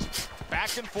this is.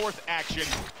 Back and forth action,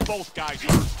 both guys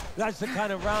hurt. That's the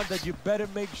kind of round that you better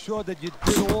make sure that you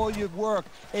did all your work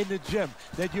in the gym,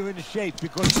 that you're in shape,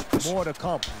 because more to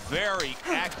come. Very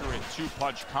accurate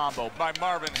two-punch combo by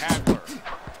Marvin Hagler.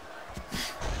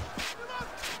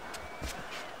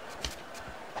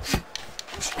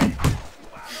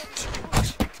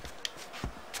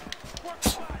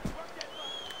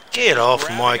 Get off,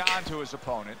 Mike. Grabbing onto his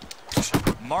opponent.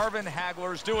 Marvin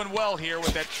Hagler's doing well here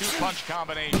with that two-punch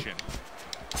combination.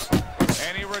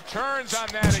 And he returns on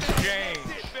that exchange.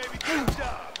 Baby, good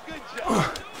job. Good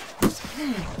job.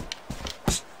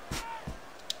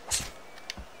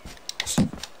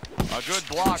 A good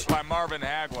block by Marvin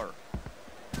Hagler.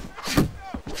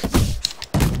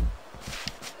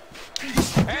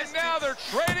 And now they're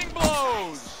trading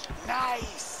blows.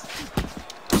 Nice.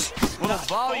 Little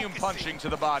volume punching to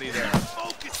the body there.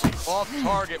 Off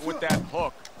target with that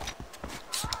hook.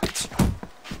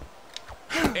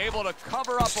 Able to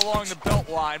cover up along the belt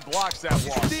line, blocks that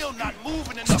one. Still not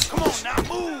moving enough. Come on now,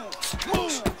 move.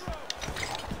 Move.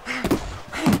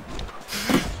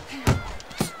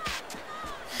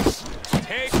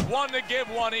 Takes one to give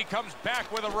one. He comes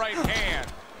back with a right hand.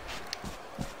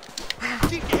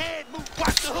 Keep your head moved.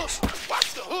 Watch the hook.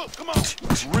 Watch the hook. Come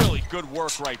on. Really good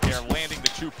work right there, landing the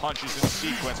two punches in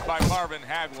sequence by Marvin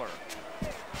Hagler.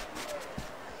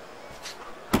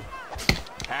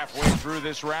 Halfway through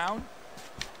this round.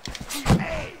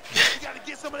 Hey, you gotta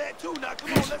get some of that too now.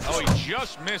 Come on, let's go. Oh, he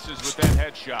just misses with that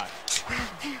headshot.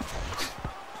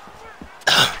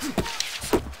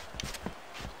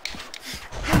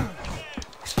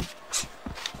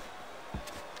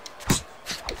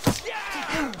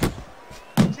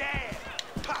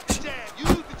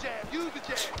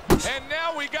 And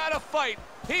now we got a fight.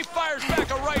 He fires back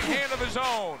a right hand of his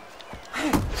own.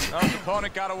 No, his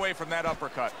opponent got away from that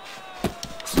uppercut.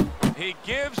 He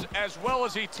gives as well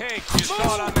as he takes. You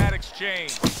saw it on that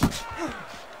exchange.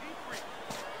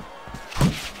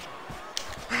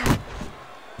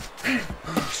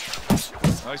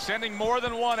 Well, he's sending more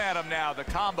than one at him now. The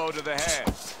combo to the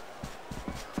head.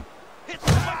 Hit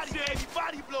the body, baby.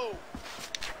 Body blow.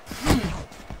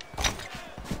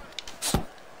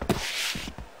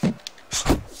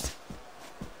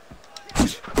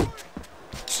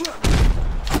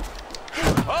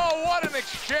 Oh, what an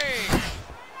exchange.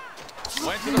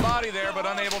 Went to the body there, but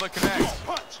unable to connect.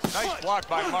 Nice block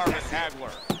by Marvin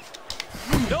Hagler.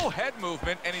 No head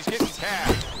movement, and he's getting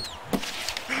tagged.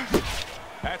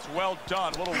 That's well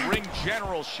done. Little ring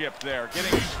generalship there,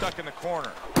 getting him stuck in the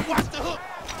corner. Watch the hook.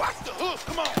 Watch the hook.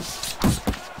 Come on.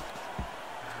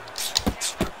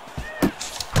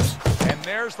 And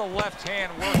there's the left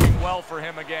hand working well for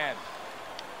him again.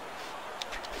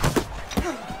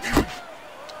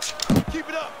 Keep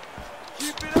it up.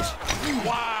 Keep it up.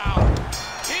 Wow.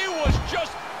 He was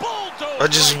just bulldozed I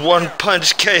just one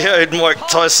punch KO'd Mike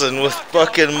Tyson with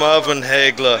fucking Marvin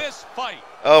Hagler. This fight.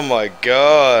 Oh my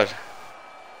god.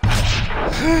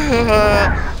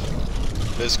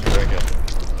 This cracker.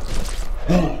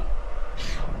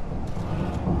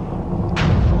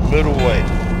 Middleweight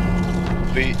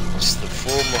beats the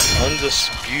former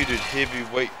undisputed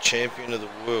heavyweight champion of the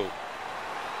world.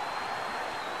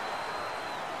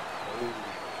 Holy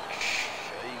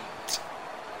shit.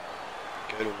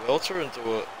 Go to welter and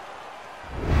do it.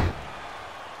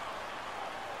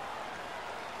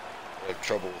 I have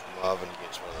trouble with Marvin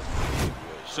against one of the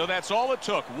heavyweights. So that's all it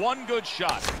took. One good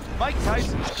shot. Mike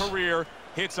Tyson's career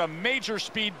hits a major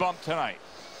speed bump tonight.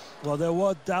 Well, there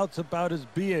were doubts about his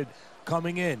beard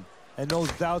coming in, and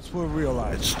those doubts were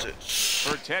realized.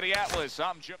 For Teddy Atlas,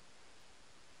 I'm Joe.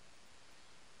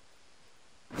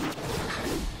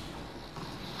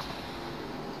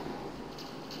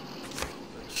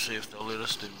 Let's see if they'll let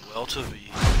us do welter. Be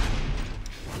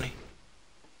funny.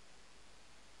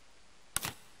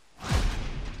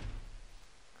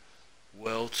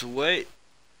 Welterweight.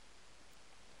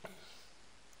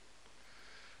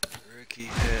 Ricky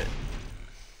Hatton.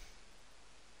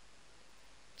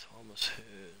 Thomas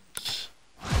Hearns.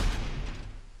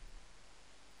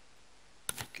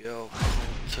 Miguel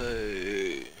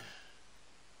Conte.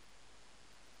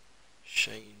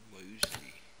 Shane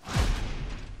Mosley.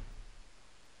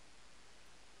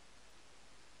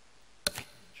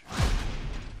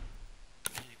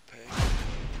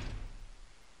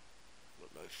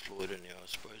 Got no Floyd in there, I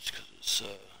suppose, because it's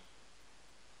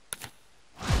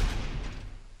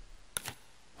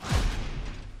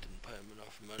didn't pay him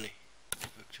enough money.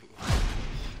 Victor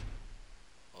Williams,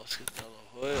 Oscar De La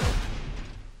Hoya,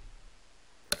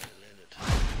 Ray Leonard,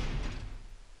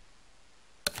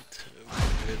 Tim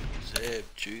Red, Zab,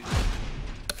 Judah,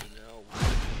 and now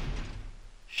Whitaker.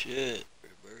 Shit,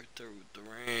 Roberto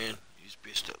Duran. He's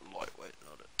best at lightweight,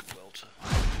 not at welter.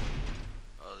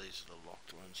 Oh, these are the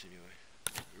locked ones anyway.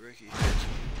 Ricky Hatton.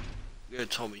 We go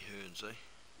Tommy Hearns, eh?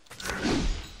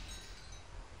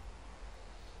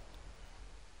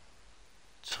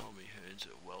 Tommy Hearns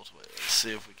at welterweight. Let's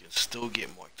see if we can still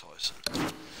get Mike Tyson.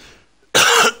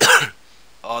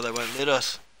 Oh, they won't let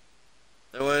us.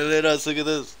 They won't let us. Look at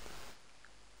this.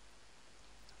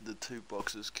 The two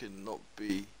boxers cannot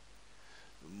be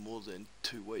more than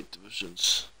 2 weight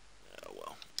divisions. Oh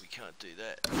well, we can't do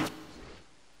that.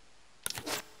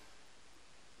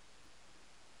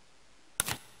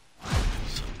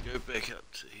 So we'll go back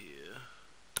up to here.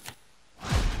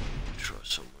 Try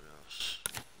someone else.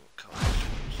 What colours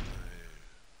was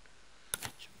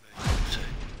Jermaine Taylor.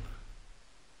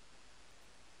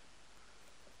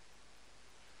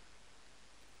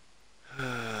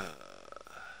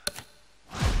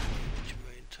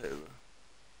 Jermaine Taylor.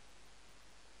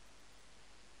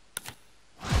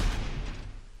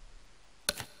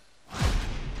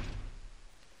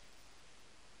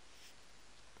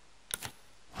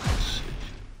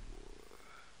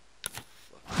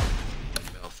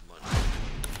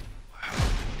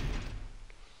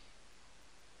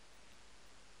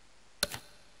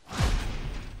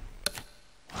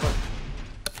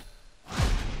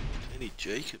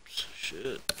 Jacobs,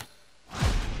 shit.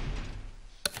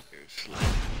 Here's Landy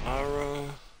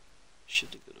Lara.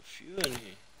 Shit, they got a few in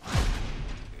here.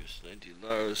 Here's Landy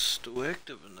Lara's still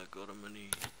active and they got him in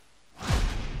here.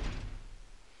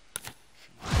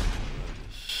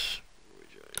 Roy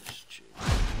Jones Jr.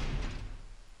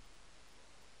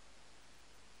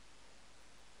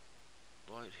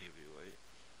 Light heavyweight.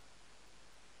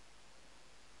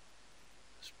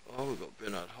 Oh, we've got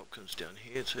Bernard Hopkins down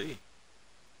here too.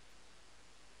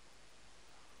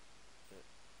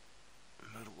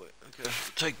 Middleweight. Okay,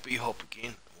 we'll take B-Hop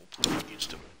again. We'll put him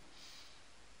against him.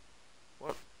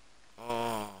 What?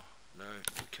 Oh, no,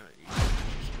 we can't use him.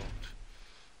 It's locked.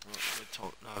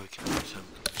 Right, no, we can't use him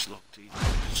because it's locked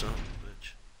either. Son of a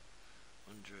bitch.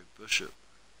 Andre Bishop.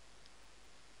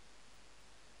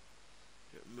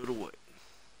 Yeah, middleweight.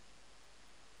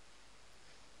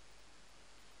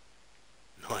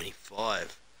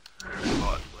 95.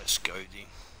 Right, let's go then.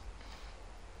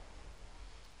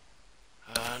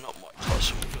 Not Mike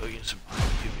Tyson, we'll go against a big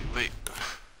heavyweight.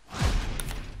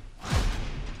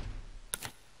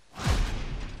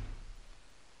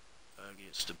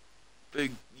 Against a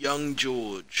big young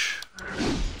George.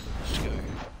 Let's go.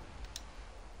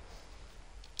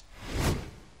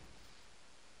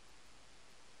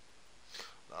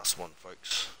 Last one,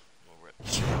 folks. We'll wrap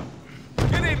this one up.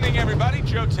 Good evening, everybody.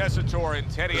 Joe Tessitore and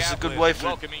Teddy This is a Atlas good way for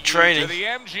welcoming training. you to the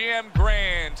MGM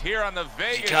Grand here on the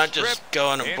Vegas You can't Strip just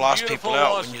go in and blast people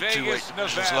out when you're 2 weight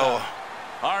divisions lower.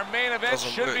 Our main event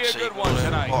Doesn't should work, be a so you good can one learn to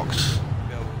tonight. box.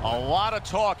 Be able to A lot of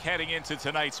talk heading into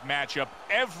tonight's matchup.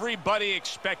 Everybody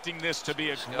expecting this to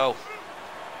be a Go.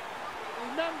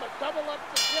 Remember, double up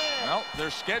the jab. Well,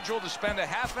 they're scheduled to spend a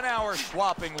half an hour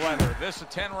swapping leather. This a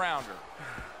 10-rounder.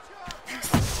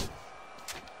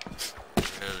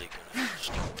 Really gonna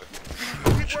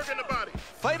Keep working the body.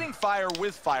 Fighting fire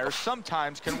with fire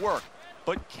sometimes can work,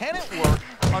 but can it work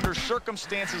under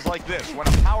circumstances like this when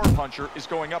a power puncher is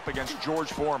going up against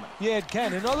George Foreman? Yeah, it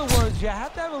can. In other words, you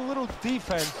have to have a little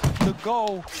defense to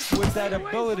go with that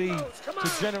ability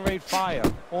to generate fire,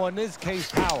 or in this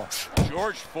case, power.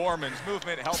 George Foreman's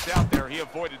movement helped out there. He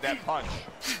avoided that punch.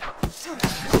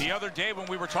 The other day when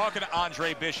we were talking to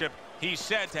Andre Bishop, he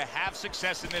said to have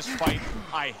success in this fight,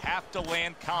 I have to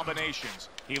land combinations.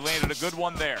 He landed a good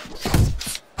one there.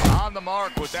 On the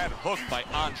mark with that hook by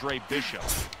Andre Bishop.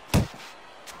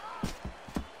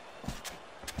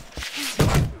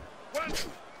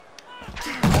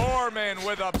 Foreman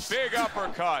with a big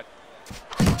uppercut.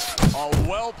 A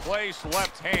well-placed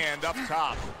left hand up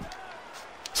top.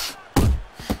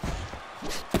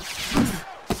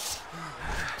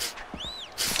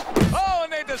 Oh,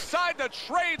 and they decide to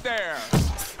trade there.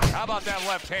 How about that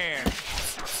left hand?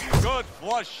 Good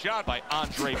flush shot by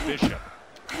Andre Bishop.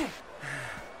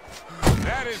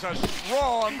 That is a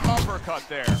strong uppercut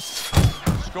there.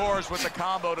 Scores with the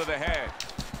combo to the head.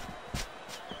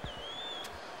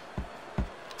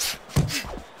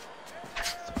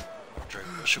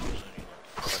 Bishop was only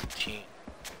like 15.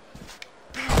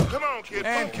 Come on, kid.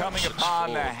 And coming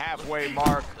upon the halfway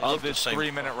mark of this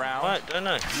 3-minute round. Right, don't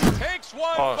know. Takes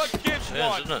one, Pass. but gets Yes,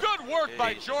 one. isn't it? Good work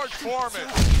by Yeah. George Foreman.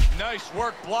 Nice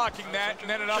work blocking that, and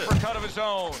then an uppercut of his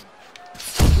own.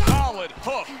 Solid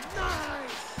hook.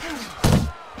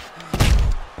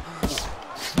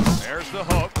 There's the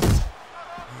hook.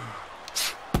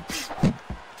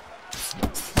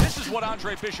 This is what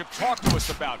Andre Bishop talked to us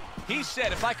about. He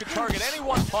said if I could target any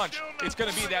one punch, it's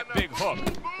going to be that big hook.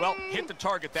 Well, hit the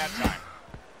target that time.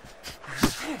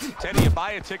 Teddy, you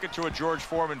buy a ticket to a George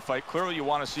Foreman fight, clearly you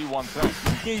want to see one thing.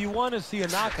 Yeah, you want to see a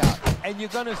knockout, and you're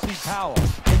going to see power.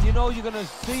 And you know you're going to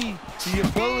see the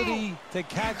ability to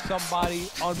catch somebody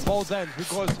on both ends,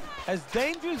 because as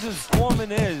dangerous as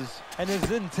Foreman is, and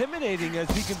as intimidating as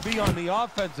he can be on the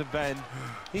offensive end,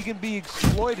 he can be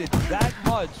exploited that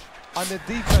much on the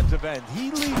defensive end.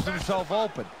 He leaves himself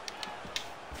open.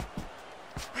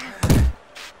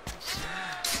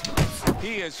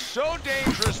 He is so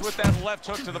dangerous with that left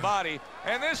hook to the body,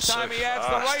 and this time he adds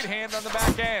the right hand on the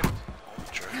back end.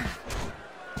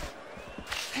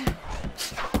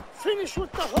 Finish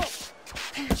with the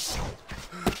hook.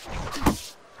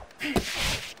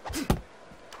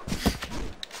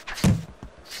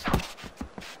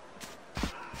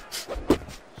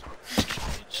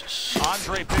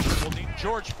 Andre Bishop will need.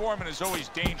 George Foreman is always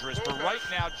dangerous, but right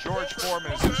now George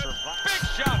Foreman is in survival. Big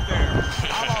shot there.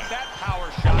 How about that power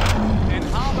shot? And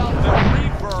how about the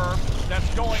reverb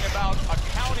that's going about a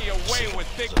county away with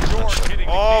Big George hitting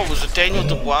the Oh, cage? was it Daniel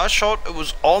Dubois shot? It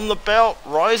was on the belt,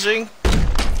 rising.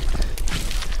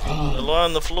 Lie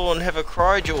on the floor and have a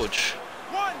cry, George.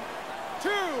 1, 2,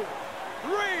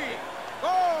 3,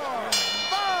 4,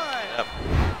 5. Yep.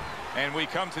 And we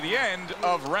come to the end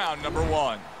of round number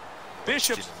 1.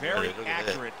 Bishop's very Look at that.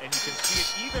 accurate, and you can see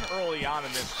it even early on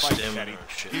in this fight, Stamina Teddy.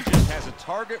 shit. He just has a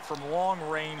target from long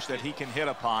range that he can hit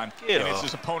upon, Get and it's off.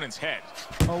 his opponent's head.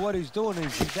 Well, what he's doing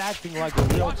is he's acting like a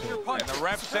realtor. And the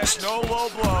ref says no low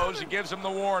blows. He gives him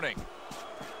the warning.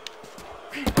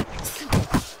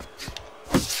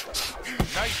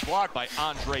 Nice block by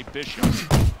Andre Bishop.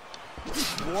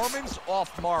 Foreman's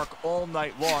off mark all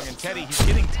night long, and Teddy, he's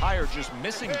getting tired just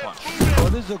missing punches. Well,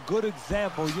 this is a good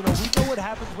example. You know, we know what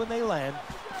happens when they land,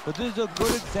 but this is a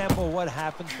good example of what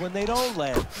happens when they don't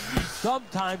land.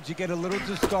 Sometimes you get a little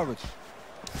discouraged.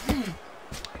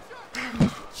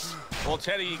 Well,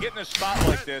 Teddy, you get in a spot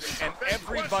like this, and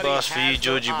everybody Boss for you, has their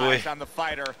Georgie boy. eyes on the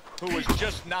fighter who was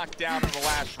just knocked down in the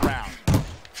last round.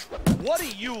 What do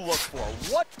you look for?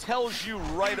 What tells you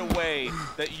right away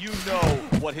that you know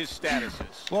what his status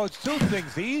is? Well, it's two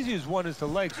things. The easiest one is the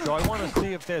legs, so I want to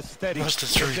see if they're steady. Must have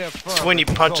if threw they're firm, 20 if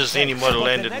it's punches, then he might have But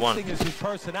landed the one. next thing is his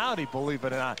personality, believe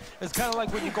it or not. It's kind of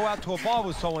like when you go out to a bar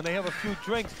with someone, they have a few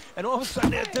drinks, and all of a sudden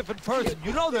they're a different person.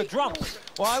 You know they're drunk.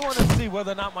 Well, I want to see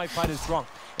whether or not my fighter's drunk.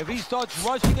 If he starts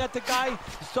rushing at the guy,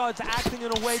 he starts acting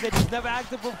in a way that he's never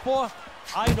acted before,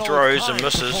 I know Throws it's time and to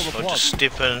misses. pull the I'll plug. just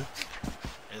step in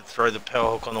and throw the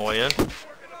power hook on the way in. Step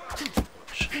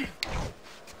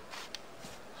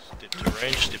to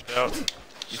range, step out,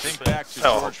 You think back to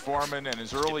George Foreman and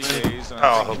his early days, and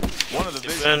Power I hook. think one of the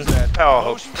Step visions in. that Power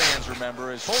most hook. fans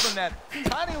remember is holding that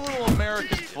tiny little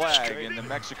American flag in the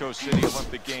Mexico City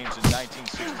Olympic Games in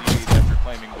 1968 after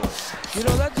claiming gold. You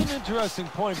know, that's an interesting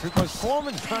point because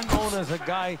Foreman's not known as a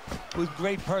guy with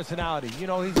great personality. You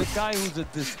know, he's a guy who's a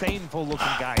disdainful looking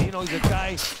guy. You know, he's a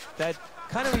guy that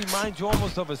kind of reminds you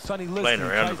almost of a Sonny Liston. He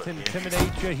tries to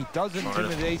intimidate you. He does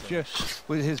intimidate you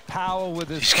with his power, with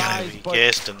his size. But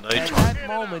at that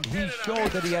moment, he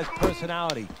showed that he has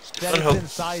personality. That is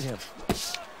inside him.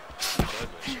 Step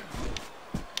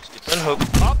in hook.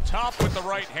 Up top with the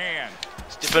right hand.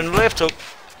 Step in left hook.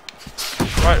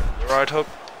 Right, the right hook.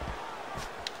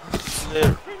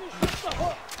 There.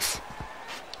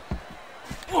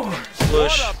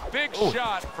 What a big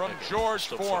shot from George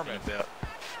Foreman.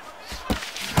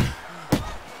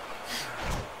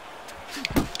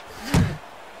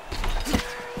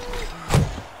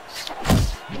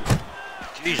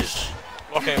 Jesus,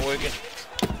 block ain't working.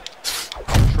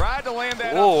 Tried to land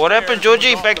that. Oh, what happened,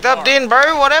 Georgie? Backed up then,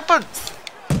 bro. What happened?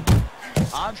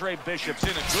 Andre Bishop's in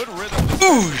a good rhythm.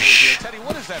 Teddy,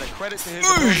 what is that? A credit to his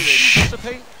ability to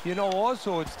anticipate? You know,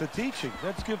 also it's the teaching.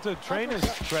 Let's give the trainers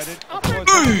credit. Of course,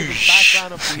 let's give the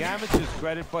background of the amateurs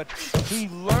credit, but he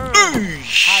learned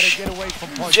how to get away from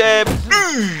punches. Jab.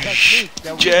 Technique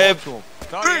that we Jab. go to.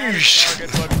 Thought he had his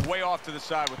target, but way off to the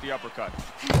side with the uppercut.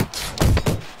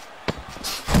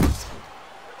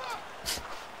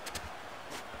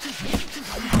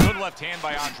 Good left hand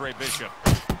by Andre Bishop.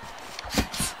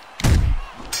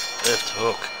 Left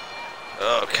hook.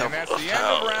 Oh, and that's the end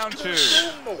of round 2.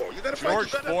 George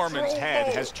Foreman's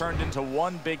head has turned into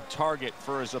one big target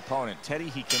for his opponent. Teddy,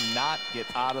 he cannot get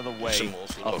out of the way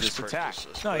of this attack.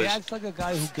 No, he acts like a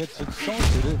guy who gets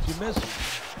insulted if you miss him.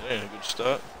 Yeah, good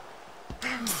start.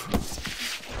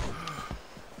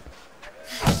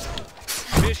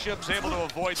 Bishop's able to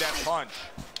avoid that punch.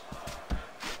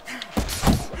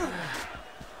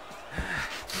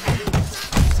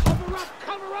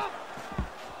 Cover up!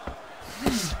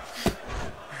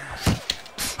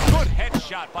 Good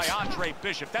headshot by Andre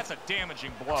Bishop. That's a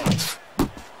damaging blow.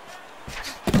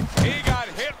 He got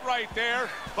hit right there,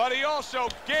 but he also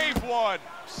gave one.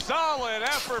 Solid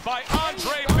effort by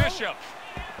Andre Bishop.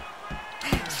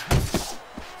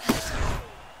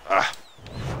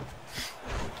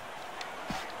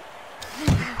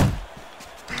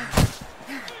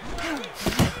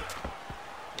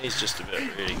 He's just about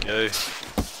ready to go.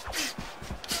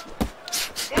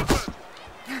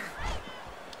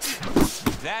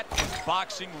 That is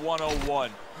Boxing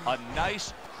 101. A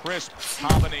nice, crisp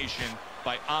combination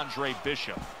by Andre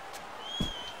Bishop.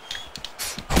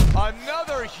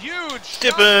 Another huge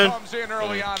shot comes in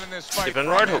early on in this fight.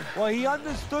 Right hook. Well, he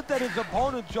understood that his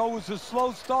opponent, Joe, was a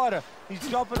slow starter. He's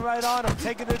jumping right on him,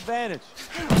 taking advantage.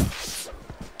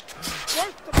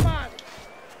 Work the body!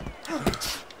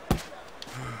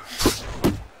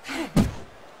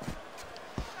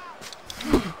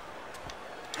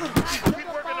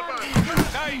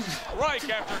 Nice strike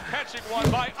after catching one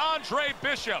by Andre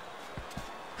Bishop.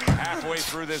 Halfway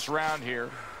through this round here.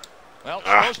 Well,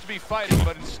 supposed to be fighting,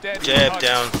 but instead jab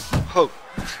down, hook.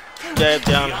 Jab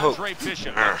down, hook. Andre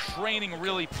Bishop, training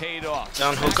really paid off.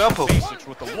 Down, hook, up, hook. Basics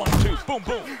with the 1-2, boom,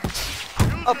 boom.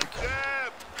 Uppercut.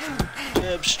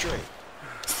 Jab straight.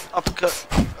 Uppercut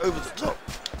over the top.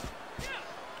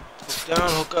 Hook down,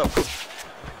 hook up.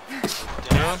 Hook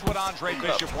down. That's what Andre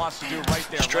Bishop wants to do right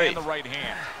there. Straight. Land the right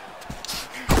hand.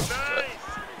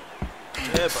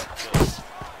 Jab uppercut.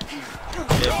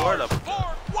 Jab right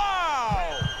uppercut.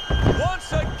 Wow!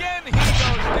 Once again he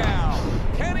goes down.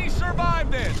 Can he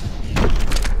survive this?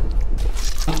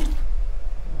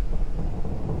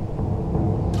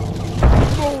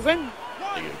 Moving.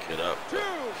 He can get up.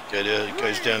 Get out. He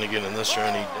goes down again in this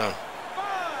round. He's done.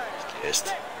 He's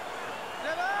gassed.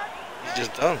 He's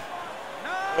just done.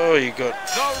 Oh, you got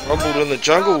rumbled in the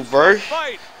jungle, bro.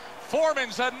 Fight.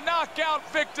 Foreman's a knockout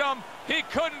victim. He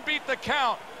couldn't beat the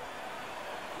count.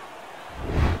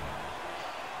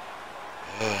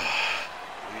 Are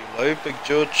you low, Big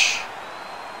George?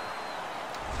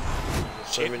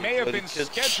 So It may have been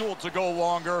scheduled to go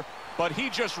longer, but he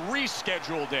just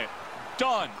rescheduled it.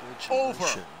 Done. Over.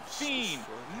 Fiend.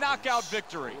 Knockout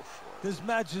victory. This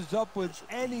matches up with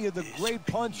any of the great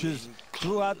punches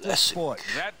throughout the sport.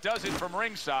 That does it from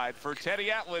ringside. For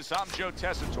Teddy Atlas, I'm Joe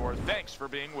Tessitore. Thanks for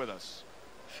being with us.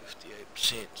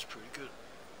 58% is pretty good.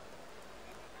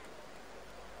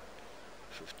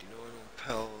 59 on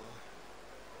power.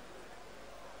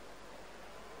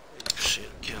 80%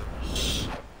 counters.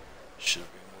 Should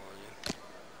be more, yeah.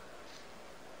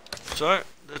 So,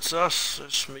 that's us.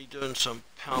 That's me doing some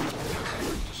power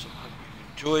practice. I hope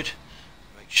you enjoyed.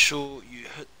 Make sure you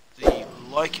hit the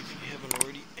like if you haven't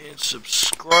already, and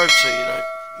subscribe so you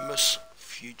don't miss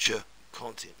future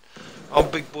content. I'm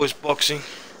Big Boys Boxing,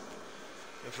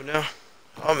 and for now,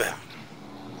 I'm out.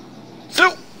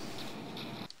 So